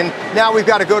market. And now we've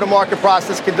got a go-to-market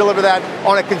process, can deliver that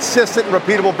on a consistent and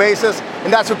repeatable basis.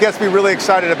 And that's what gets me really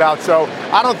excited about. So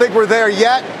I don't think we're there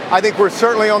yet. I think we're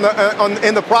certainly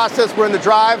in the process. We're in the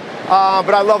drive.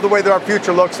 But I love the way that our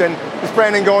future looks. And this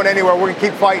brand ain't going anywhere. We're going to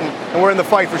keep fighting. And we're in the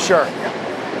fight for sure.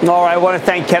 All right, I want to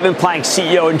thank Kevin Plank,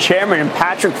 CEO and Chairman, and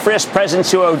Patrick Frisk, President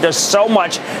CEO, who does so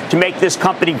much to make this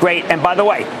company great. And by the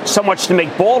way, so much to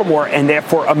make Baltimore and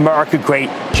therefore America great.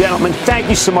 Gentlemen, thank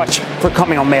you so much for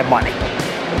coming on Mad Money.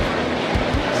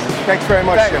 Thanks very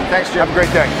much, Jim. Thanks, Jim. Have a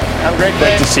great day. Have a great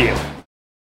day. Great to see you.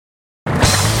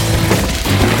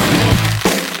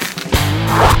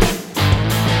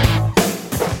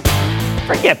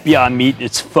 Forget Beyond Meat and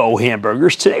its faux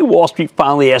hamburgers. Today, Wall Street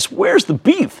finally asked, where's the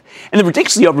beef? And the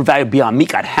ridiculously overvalued Beyond Meat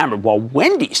got hammered, while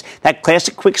Wendy's, that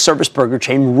classic quick service burger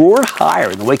chain, roared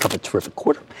higher in the wake of a terrific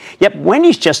quarter. Yep,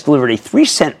 Wendy's just delivered a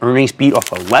 3-cent earnings beat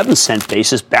off an 11-cent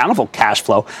basis, bountiful cash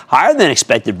flow, higher than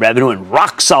expected revenue, and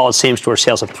rock-solid same-store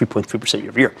sales of 3.3%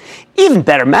 year-over-year. Even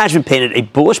better, management painted a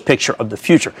bullish picture of the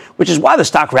future, which is why the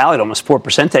stock rallied almost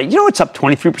 4% today. It's up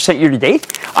 23%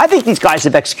 year-to-date. I think these guys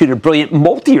have executed a brilliant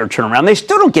multi-year turnaround. They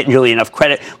still don't get nearly enough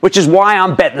credit, which is why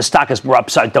I'm betting the stock is more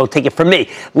upside. Don't take it from me.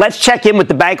 Let's check in with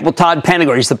the bankable Todd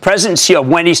Penegor. He's the president and CEO of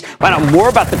Wendy's. Find out more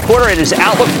about the quarter and his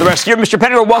outlook for the rest of the year. Mr.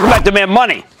 Penegor, welcome back to Mad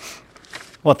Money.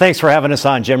 Well, thanks for having us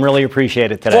on, Jim. Really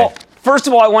appreciate it today. Well, first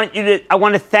of all, I want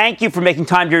to thank you for making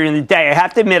time during the day. I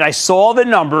have to admit, I saw the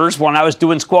numbers when I was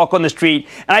doing Squawk on the Street,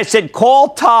 and I said, call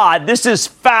Todd. This is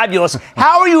fabulous.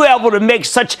 How are you able to make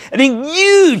such a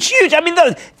huge, I mean,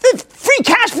 the free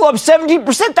cash flow of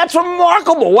 17%, that's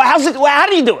remarkable. How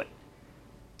do you do it?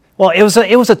 Well, it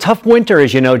was a tough winter,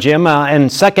 as you know, Jim,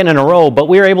 and second in a row, but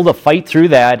we were able to fight through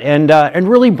that and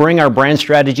really bring our brand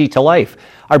strategy to life.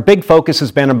 Our big focus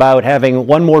has been about having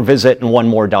one more visit and one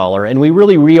more dollar, and we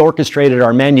really reorchestrated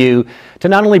our menu to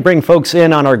not only bring folks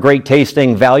in on our great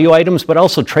tasting value items, but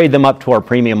also trade them up to our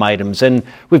premium items. And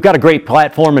we've got a great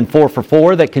platform in 4 for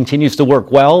 $4 that continues to work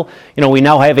well. We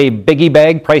now have a biggie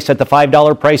bag priced at the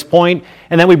 $5 price point,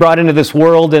 and then we brought into this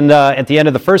world and at the end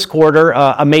of the first quarter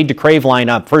a made to crave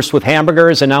lineup, first with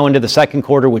hamburgers and now into the second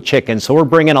quarter with chicken. So we're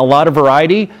bringing a lot of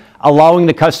variety, allowing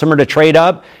the customer to trade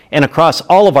up, and across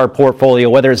all of our portfolio,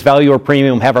 whether it's value or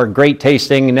premium, have our great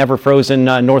tasting, never frozen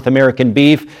North American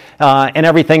beef, and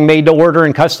everything made to order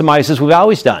and customized as we've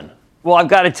always done. Well, I've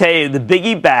got to tell you, the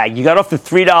biggie bag, you got off the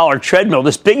 $3 treadmill.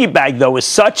 This biggie bag, though, is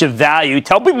such a value.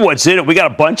 Tell people what's in it. We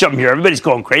got a bunch of them here. Everybody's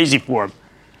going crazy for them.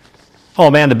 Oh,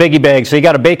 man, the biggie bag. So you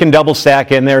got a bacon double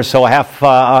stack in there, so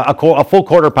a full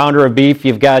quarter pounder of beef.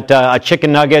 You've got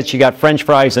chicken nuggets, you got French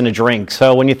fries, and a drink.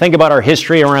 So when you think about our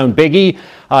history around biggie,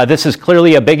 This is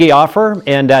clearly a biggie offer,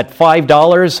 and at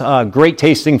 $5, great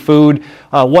tasting food.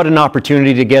 What an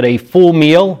opportunity to get a full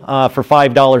meal for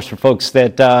 $5 for folks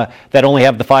that only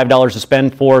have the $5 to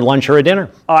spend for lunch or a dinner.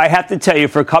 I have to tell you,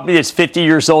 for a company that's 50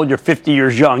 years old, you're 50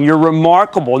 years young. You're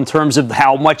remarkable in terms of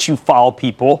how much you follow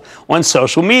people on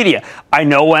social media. I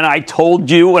know when I told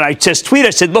you, when I just tweeted,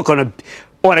 I said, look,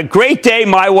 on a great day,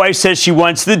 my wife says she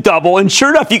wants the double. And sure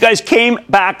enough, you guys came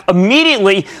back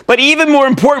immediately. But even more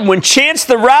important, when Chance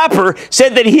the Rapper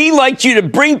said that he liked you to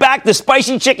bring back the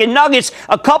spicy chicken nuggets,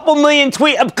 a couple million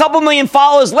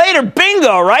followers later,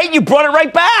 bingo, right? You brought it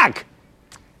right back.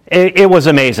 It was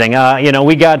amazing.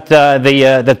 We got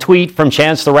the tweet from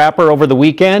Chance the Rapper over the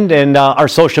weekend, and our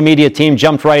social media team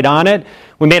jumped right on it.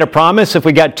 We made a promise if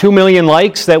we got 2 million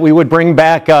likes that we would bring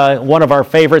back one of our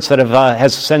favorites that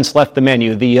has since left the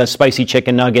menu, the spicy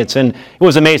chicken nuggets. And it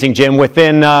was amazing, Jim.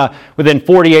 Within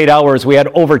 48 hours, we had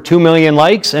over 2 million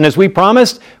likes. And as we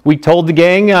promised, we told the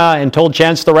gang and told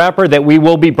Chance the Rapper that we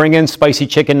will be bringing spicy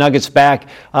chicken nuggets back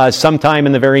sometime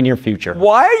in the very near future.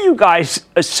 Why are you guys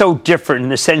so different in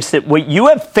the sense that you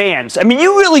have fans? I mean,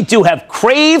 you really do have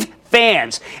crave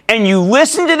fans, and you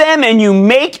listen to them and you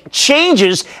make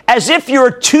changes as if you're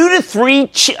a 2 to 3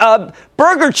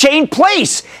 burger chain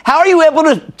place. How are you able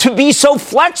to be so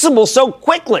flexible so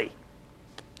quickly?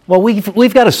 Well,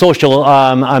 we've got a social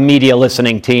media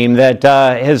listening team that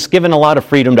has given a lot of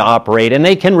freedom to operate, and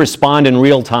they can respond in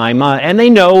real time, and they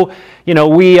know.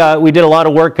 We did a lot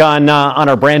of work on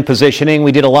our brand positioning.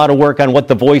 We did a lot of work on what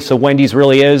the voice of Wendy's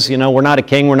really is. We're not a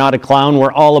king, we're not a clown.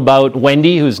 We're all about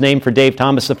Wendy, who's named for Dave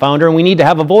Thomas, the founder, and we need to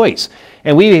have a voice.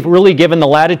 And we've really given the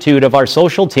latitude of our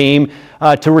social team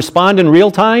to respond in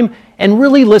real time and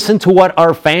really listen to what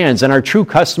our fans and our true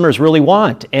customers really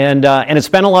want. And it's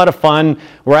been a lot of fun.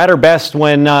 We're at our best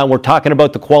when we're talking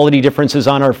about the quality differences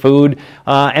on our food,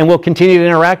 and we'll continue to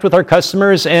interact with our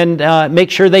customers and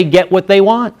make sure they get what they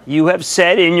want. You have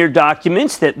said in your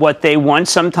documents that what they want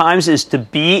sometimes is to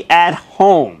be at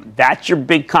home. That's your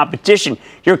big competition.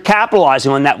 You're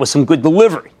capitalizing on that with some good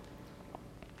delivery.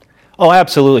 Oh,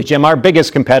 absolutely, Jim. Our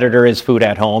biggest competitor is food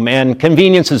at home, and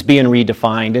convenience is being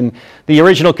redefined. And the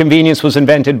original convenience was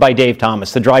invented by Dave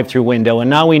Thomas, the drive-through window. And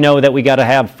now we know that we got to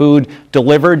have food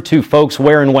delivered to folks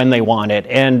where and when they want it.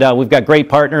 And we've got a great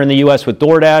partner in the U.S. with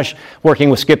DoorDash, working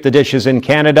with Skip the Dishes in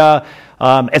Canada.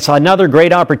 It's another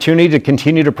great opportunity to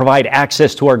continue to provide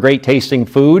access to our great tasting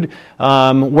food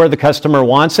where the customer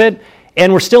wants it.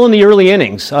 And we're still in the early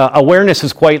innings. Awareness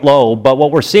is quite low, but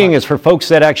what we're seeing is for folks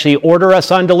that actually order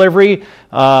us on delivery,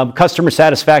 customer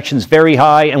satisfaction is very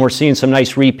high, and we're seeing some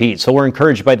nice repeats. So we're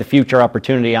encouraged by the future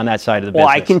opportunity on that side of the business.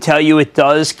 Well, I can tell you it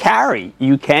does carry.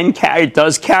 You can carry. It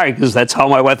does carry, because that's how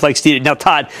my wife likes to eat it. Now,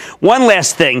 Todd, one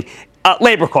last thing.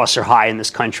 Labor costs are high in this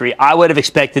country. I would have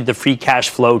expected the free cash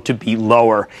flow to be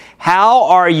lower. How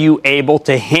are you able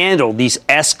to handle these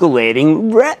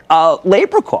escalating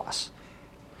labor costs?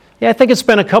 Yeah, I think it's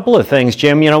been a couple of things,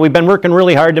 Jim. We've been working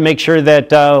really hard to make sure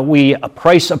that we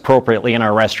price appropriately in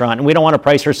our restaurant, and we don't want to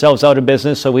price ourselves out of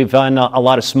business, so we've done a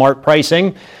lot of smart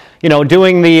pricing.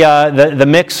 Doing the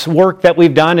mix work that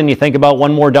we've done, and you think about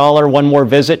one more dollar, one more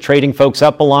visit, trading folks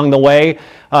up along the way,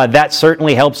 that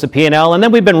certainly helps the P&L. And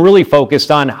then we've been really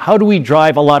focused on how do we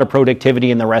drive a lot of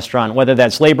productivity in the restaurant, whether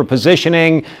that's labor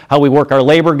positioning, how we work our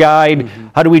labor guide,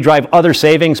 how do we drive other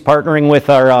savings, partnering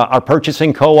with our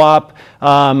purchasing co-op.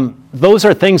 Those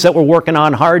are things that we're working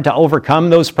on hard to overcome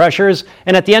those pressures.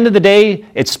 And at the end of the day,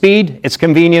 it's speed, it's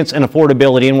convenience, and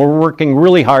affordability. And we're working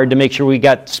really hard to make sure we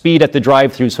got speed at the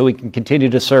drive-thru so we can continue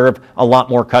to serve a lot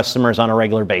more customers on a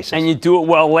regular basis. And you do it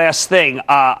well. Last thing,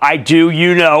 I do,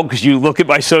 because you look at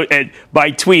my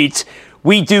tweets,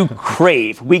 we do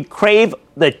crave. We crave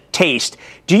the taste.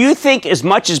 Do you think, as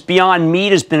much as Beyond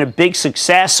Meat has been a big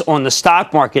success on the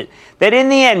stock market, that in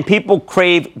the end people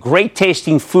crave great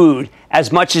tasting food as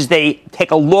much as they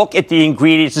take a look at the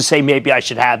ingredients and say, maybe I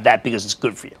should have that because it's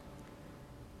good for you?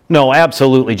 No,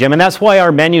 absolutely, Jim. And that's why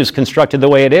our menu is constructed the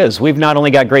way it is. We've not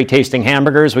only got great tasting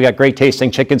hamburgers, we got great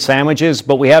tasting chicken sandwiches,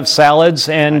 but we have salads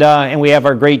and we have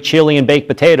our great chili and baked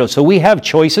potatoes. So we have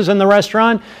choices in the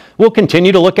restaurant. We'll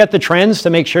continue to look at the trends to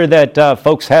make sure that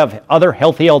folks have other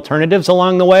healthy alternatives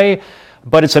along the way.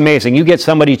 But it's amazing. You get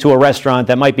somebody to a restaurant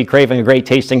that might be craving a great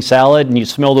tasting salad, and you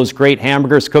smell those great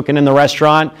hamburgers cooking in the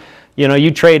restaurant.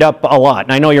 You trade up a lot.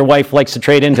 And I know your wife likes to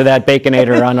trade into that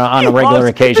Baconator on a regular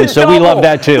occasion, so we love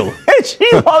that too. She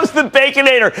loves the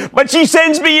Baconator, but she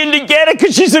sends me in to get it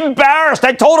because she's embarrassed.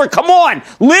 I told her, come on,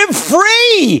 live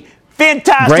free.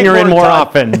 Fantastic. Bring her in more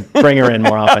often. Bring her in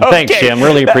more often. Okay. Thanks, Jim.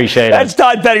 Really appreciate it. That's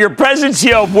Todd Pettinger, President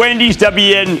and CEO of Wendy's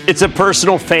WN. It's a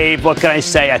personal fave. What can I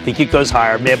say? I think it goes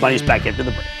higher. Mad Money's back into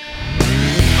the break.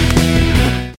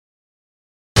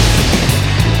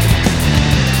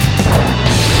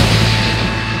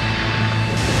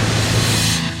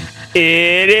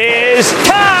 It is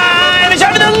time. It's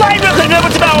time for the light round.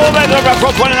 What's about? And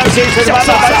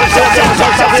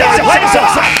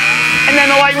then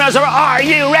the light round's over. Are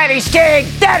you ready,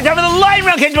 Skig? That's time for the light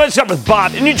round. Can you start with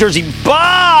Bob in New Jersey?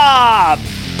 Bob.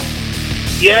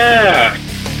 Yeah.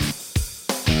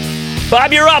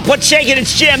 Bob, you're up. What's shaking?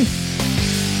 It's Jim.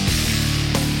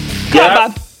 Yeah.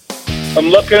 Bob. I'm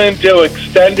looking into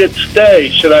extended stay.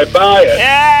 Should I buy it?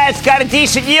 Yeah, it's got a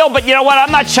decent yield, but you know what?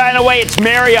 I'm not shying away. It's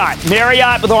Marriott.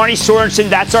 Marriott with Arnie Sorensen.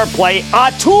 That's our play.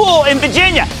 Atul in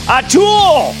Virginia.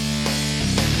 Atul.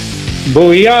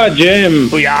 Booyah, Jim.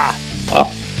 Booyah.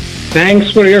 Thanks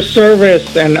for your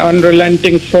service and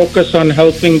unrelenting focus on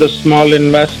helping the small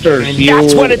investors. And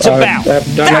that's what it's about. Have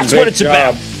done That's a great what it's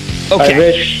job. about. Okay. I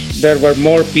wish there were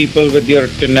more people with your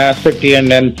tenacity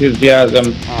and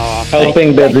enthusiasm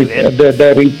helping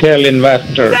the retail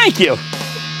investor. Thank you.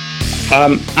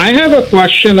 I have a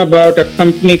question about a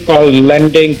company called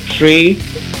Lending Tree,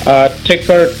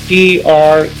 ticker TREE.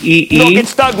 Look,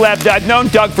 it's Doug Leb. I've known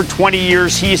Doug for 20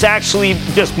 years. He's actually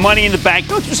just money in the bank.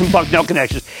 Go through some Bucknell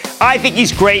connections. I think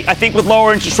he's great. I think with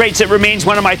lower interest rates, it remains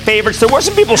one of my favorites. There were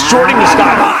some people shorting the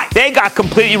stock. They got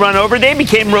completely run over. They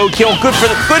became roadkill. Good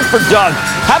for Doug.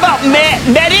 How about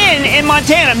Metin in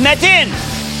Montana? Metin.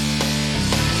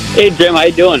 Hey, Jim. How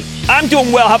you doing? I'm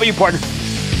doing well. How about you, partner?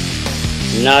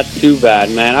 Not too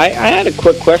bad, man. I had a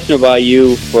quick question about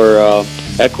you for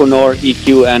Equinor,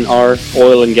 EQNR,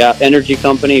 oil and gas energy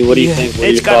company. What do you think?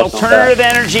 It's got alternative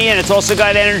energy, and it's also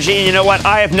got energy. And you know what?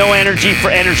 I have no energy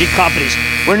for energy companies.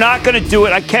 We're not going to do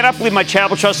it. I cannot believe my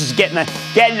charitable trust is getting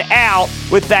out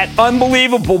with that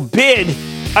unbelievable bid.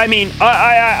 I mean,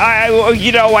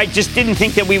 I just didn't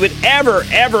think that we would ever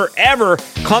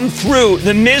come through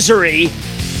the misery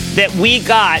that we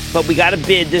got. But we got a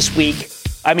bid this week.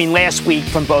 I mean, last week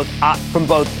from both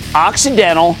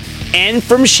Occidental and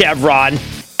from Chevron,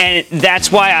 and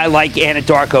that's why I like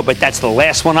Anadarko, but that's the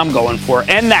last one I'm going for.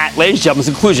 And that, ladies and gentlemen, is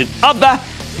the conclusion of the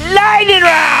Lightning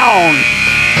Round.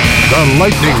 The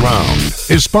Lightning Round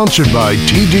is sponsored by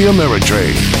TD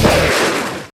Ameritrade.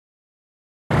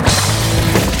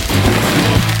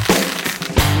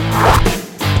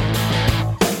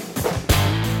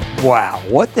 Wow,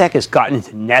 what the heck has gotten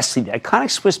into Nestle, the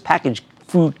iconic Swiss packaged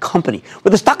food company, where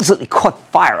the stock has lately caught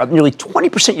fire, up nearly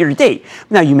 20% year to date.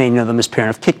 Now, you may know them as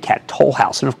parent of Kit Kat, Toll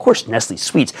House, and of course, Nestle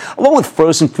Sweets, along with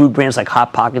frozen food brands like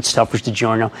Hot Pockets, Stouffer's,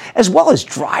 DiGiorno, as well as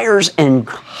Dreyer's and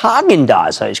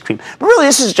Häagen-Dazs ice cream. But really,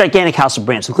 this is a gigantic house of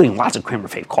brands, including lots of Cramer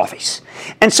fave coffees.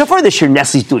 And so far this year,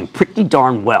 Nestle's doing pretty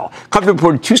darn well. Company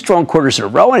reported 2 strong quarters in a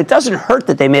row, and it doesn't hurt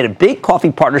that they made a big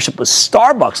coffee partnership with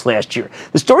Starbucks last year.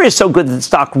 The story is so good that the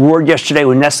stock roared yesterday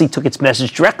when Nestle took its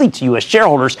message directly to U.S.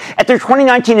 shareholders at their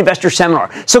 2019 investor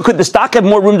seminar. So could the stock have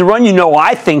more room to run? You know,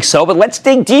 I think so, but let's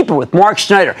dig deeper with Mark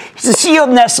Schneider. He's the CEO of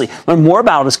Nestle. Learn more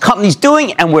about what his company's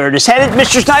doing and where it is headed.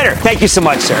 Mr. Schneider, thank you so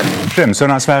much, sir. Jim, so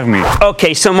nice for having me.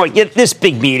 Okay, so Mark, this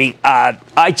big meeting,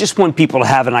 I just want people to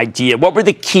have an idea. What were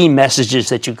the key messages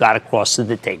that you got across to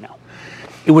the day now?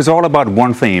 It was all about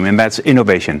one theme, and that's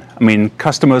innovation. I mean,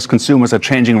 customers, consumers are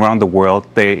changing around the world.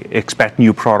 They expect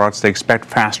new products. They expect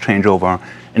fast changeover.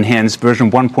 And hence,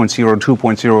 version 1.0,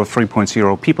 2.0,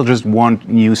 3.0, people just want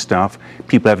new stuff.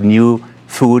 People have new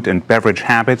food and beverage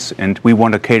habits, and we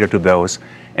want to cater to those.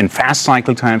 And fast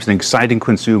cycle times and exciting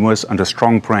consumers under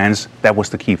strong brands, that was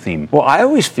the key theme. Well, I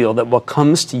always feel that what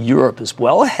comes to Europe is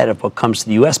well ahead of what comes to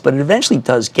the U.S., but it eventually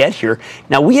does get here.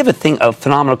 Now, we have a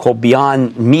phenomenon called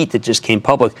Beyond Meat that just came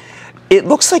public. It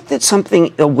looks like that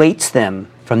something awaits them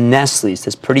from Nestle's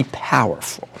that's pretty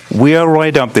powerful. We are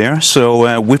right up there.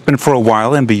 So we've been for a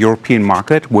while in the European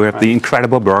market with the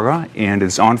Incredible Burger, and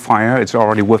it's on fire. It's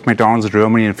already with McDonald's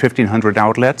Germany in 1,500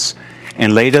 outlets.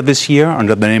 And later this year,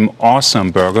 under the name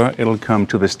Awesome Burger, it'll come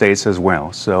to the States as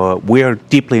well. So we are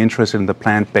deeply interested in the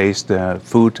plant-based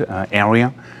food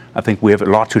area. I think we have a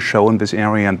lot to show in this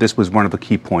area, and this was one of the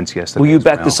key points yesterday. Will you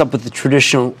back this up with the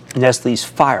traditional Nestle's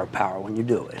firepower when you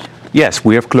do it? Yes,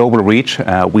 we have global reach.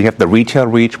 We have the retail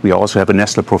reach. We also have a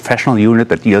Nestle professional unit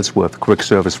that deals with quick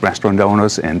service restaurant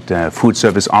owners and food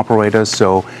service operators.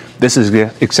 So this is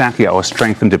exactly our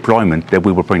strength and deployment that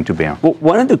we will bring to bear. Well,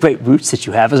 one of the great roots that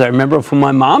you have, as I remember when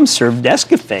my mom served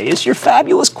Nescafe, is your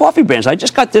fabulous coffee brands. I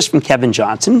just got this from Kevin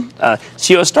Johnson,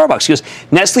 CEO of Starbucks. He goes,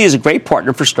 Nestle is a great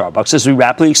partner for Starbucks as we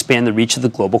rapidly expand the reach of the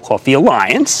Global Coffee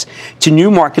Alliance to new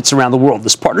markets around the world.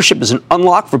 This partnership is an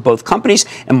unlock for both companies,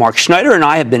 and Mark Schneider and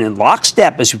I have been in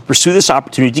lockstep as we pursue this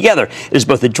opportunity together. It is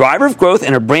both a driver of growth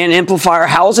and a brand amplifier.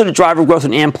 How is it a driver of growth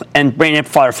and brand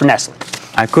amplifier for Nestle?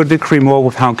 I couldn't agree more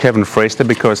with how Kevin phrased it,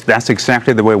 because that's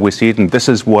exactly the way we see it, and this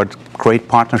is what great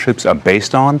partnerships are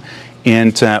based on.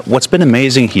 And what's been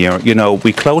amazing here,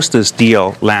 we closed this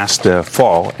deal last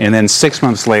fall, and then 6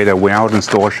 months later, we're out on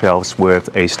store shelves with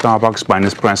a Starbucks by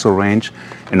Nespresso range,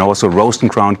 and also roast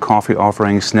and ground coffee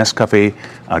offerings, Nescafe,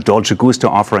 Dolce Gusto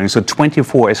offerings. So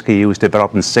 24 SKUs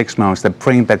developed in 6 months that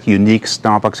bring that unique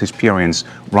Starbucks experience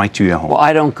right to your home. Well,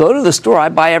 I don't go to the store. I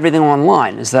buy everything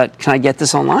online. Can I get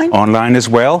this online? Online as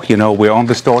well. We're on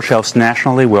the store shelves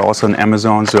nationally. We're also on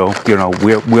Amazon. So,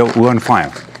 we're on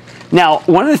fire. Now,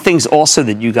 one of the things also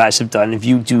that you guys have done, if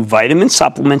you do vitamin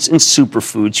supplements and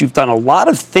superfoods, you've done a lot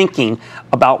of thinking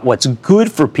about what's good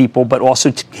for people, but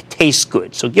also tastes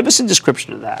good. So give us a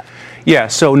description of that. Yeah,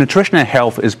 so nutrition and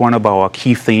health is one of our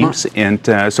key themes. And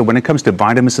so when it comes to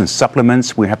vitamins and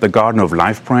supplements, we have the Garden of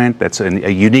Life brand. That's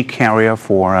a unique carrier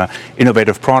for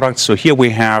innovative products. So here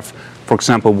we have, for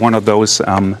example, one of those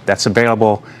that's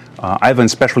available either in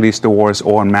specialty stores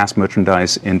or in mass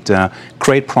merchandise, and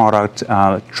great product,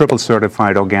 triple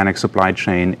certified organic supply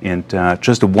chain, and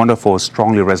just a wonderful,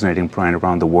 strongly resonating brand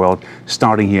around the world,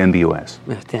 starting here in the U.S.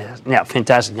 Yeah,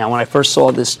 fantastic. Now, when I first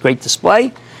saw this great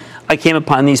display, I came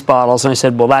upon these bottles and I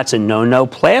said, well, that's a no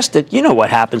plastic. You know what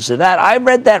happens to that. I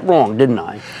read that wrong, didn't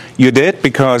I? You did,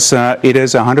 because it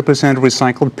is 100%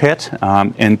 recycled PET.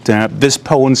 And this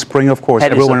Poland Spring, of course,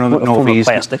 PET everyone in the Northeast.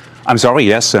 Plastic. I'm sorry,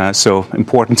 yes. So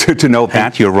important to know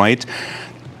that. You're right.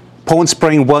 Poland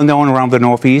Spring, well known around the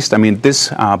Northeast. I mean, this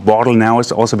bottle now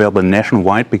is also available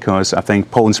nationwide, because I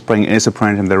think Poland Spring is a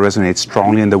brand that resonates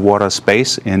strongly in the water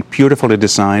space and beautifully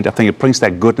designed. I think it brings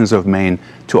that goodness of Maine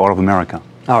to all of America.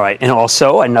 All right. And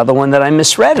also another one that I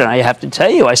misread, and I have to tell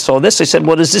you, I saw this. I said,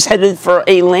 well, is this headed for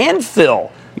a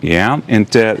landfill? Yeah,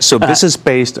 and so this is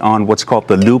based on what's called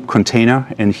the loop container.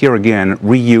 And here again,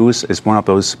 reuse is one of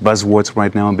those buzzwords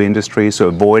right now in the industry, so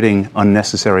avoiding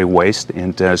unnecessary waste.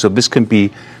 And so this can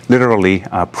be literally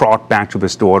brought back to the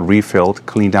store, refilled,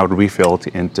 cleaned out, refilled,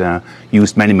 and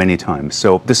used many, many times.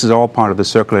 So this is all part of the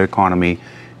circular economy,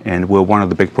 and we're one of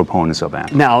the big proponents of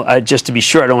that. Now, just to be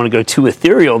sure, I don't want to go too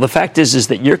ethereal. The fact is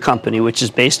that your company, which is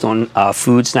based on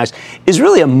food, snacks, is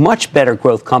really a much better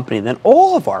growth company than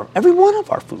every one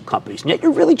of our food companies. And yet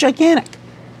you're really gigantic.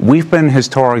 We've been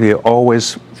historically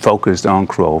always focused on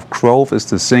growth. Growth is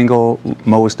the single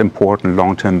most important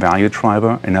long-term value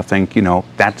driver. And I think,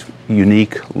 that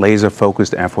unique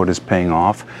laser-focused effort is paying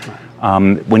off.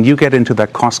 When you get into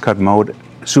that cost-cut mode,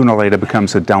 sooner or later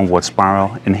becomes a downward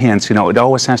spiral. And hence, it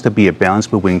always has to be a balance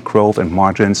between growth and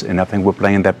margins, and I think we're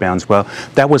playing that balance well.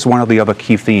 That was one of the other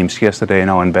key themes yesterday in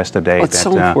our Investor Day. That's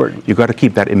so important. You've got to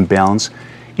keep that in balance.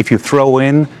 If you throw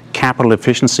in capital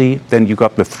efficiency, then you've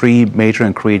got the three major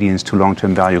ingredients to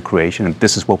long-term value creation, and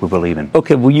this is what we believe in.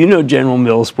 Okay, well, General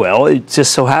Mills well. It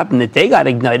just so happened that they got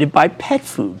ignited by pet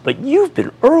food, but you've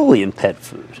been early in pet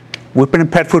food. We've been in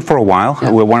pet food for a while.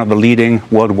 Yeah. We're one of the leading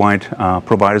worldwide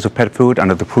providers of pet food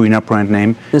under the Purina brand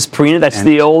name. This Purina, that's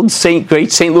the old great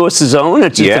St. Louis' own.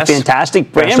 It's just a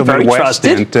fantastic brand, very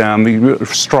trusted. And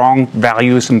strong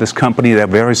values in this company that are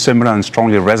very similar and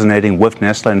strongly resonating with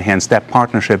Nestle, and hence that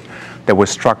partnership that was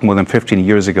struck more than 15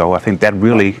 years ago. I think that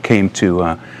really came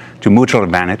to mutual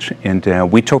advantage.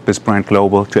 And we took this brand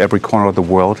global to every corner of the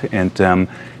world,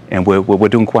 and we're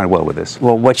doing quite well with this.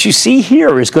 Well, what you see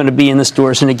here is going to be in the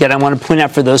stores. And again, I want to point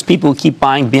out for those people who keep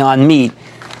buying Beyond Meat,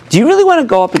 do you really want to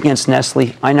go up against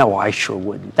Nestle? I know I sure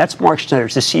wouldn't. That's Mark Schneider,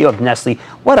 the CEO of Nestle.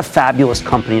 What a fabulous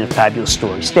company and a fabulous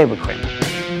story. Stay with Cramer.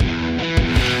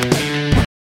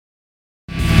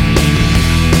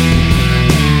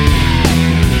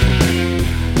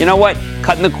 You know what?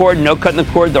 Cutting the cord, no cutting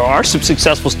the cord. There are some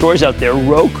successful stories out there.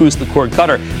 Roku's the cord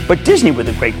cutter, but Disney with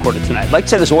a great quarter tonight. Like I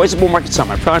said, there's always a bull market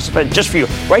somewhere. I promise to spend just for you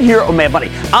right here on Mad Money.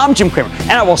 I'm Jim Cramer,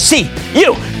 and I will see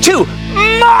you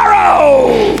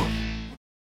tomorrow.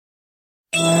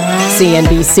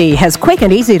 CNBC has quick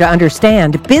and easy to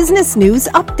understand business news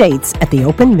updates at the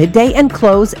open, midday, and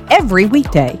close every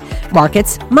weekday.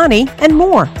 Markets, money, and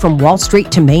more from Wall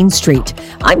Street to Main Street.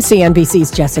 I'm CNBC's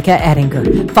Jessica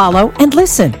Ettinger. Follow and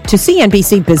listen to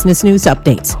CNBC Business News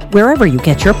Updates wherever you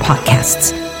get your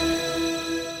podcasts.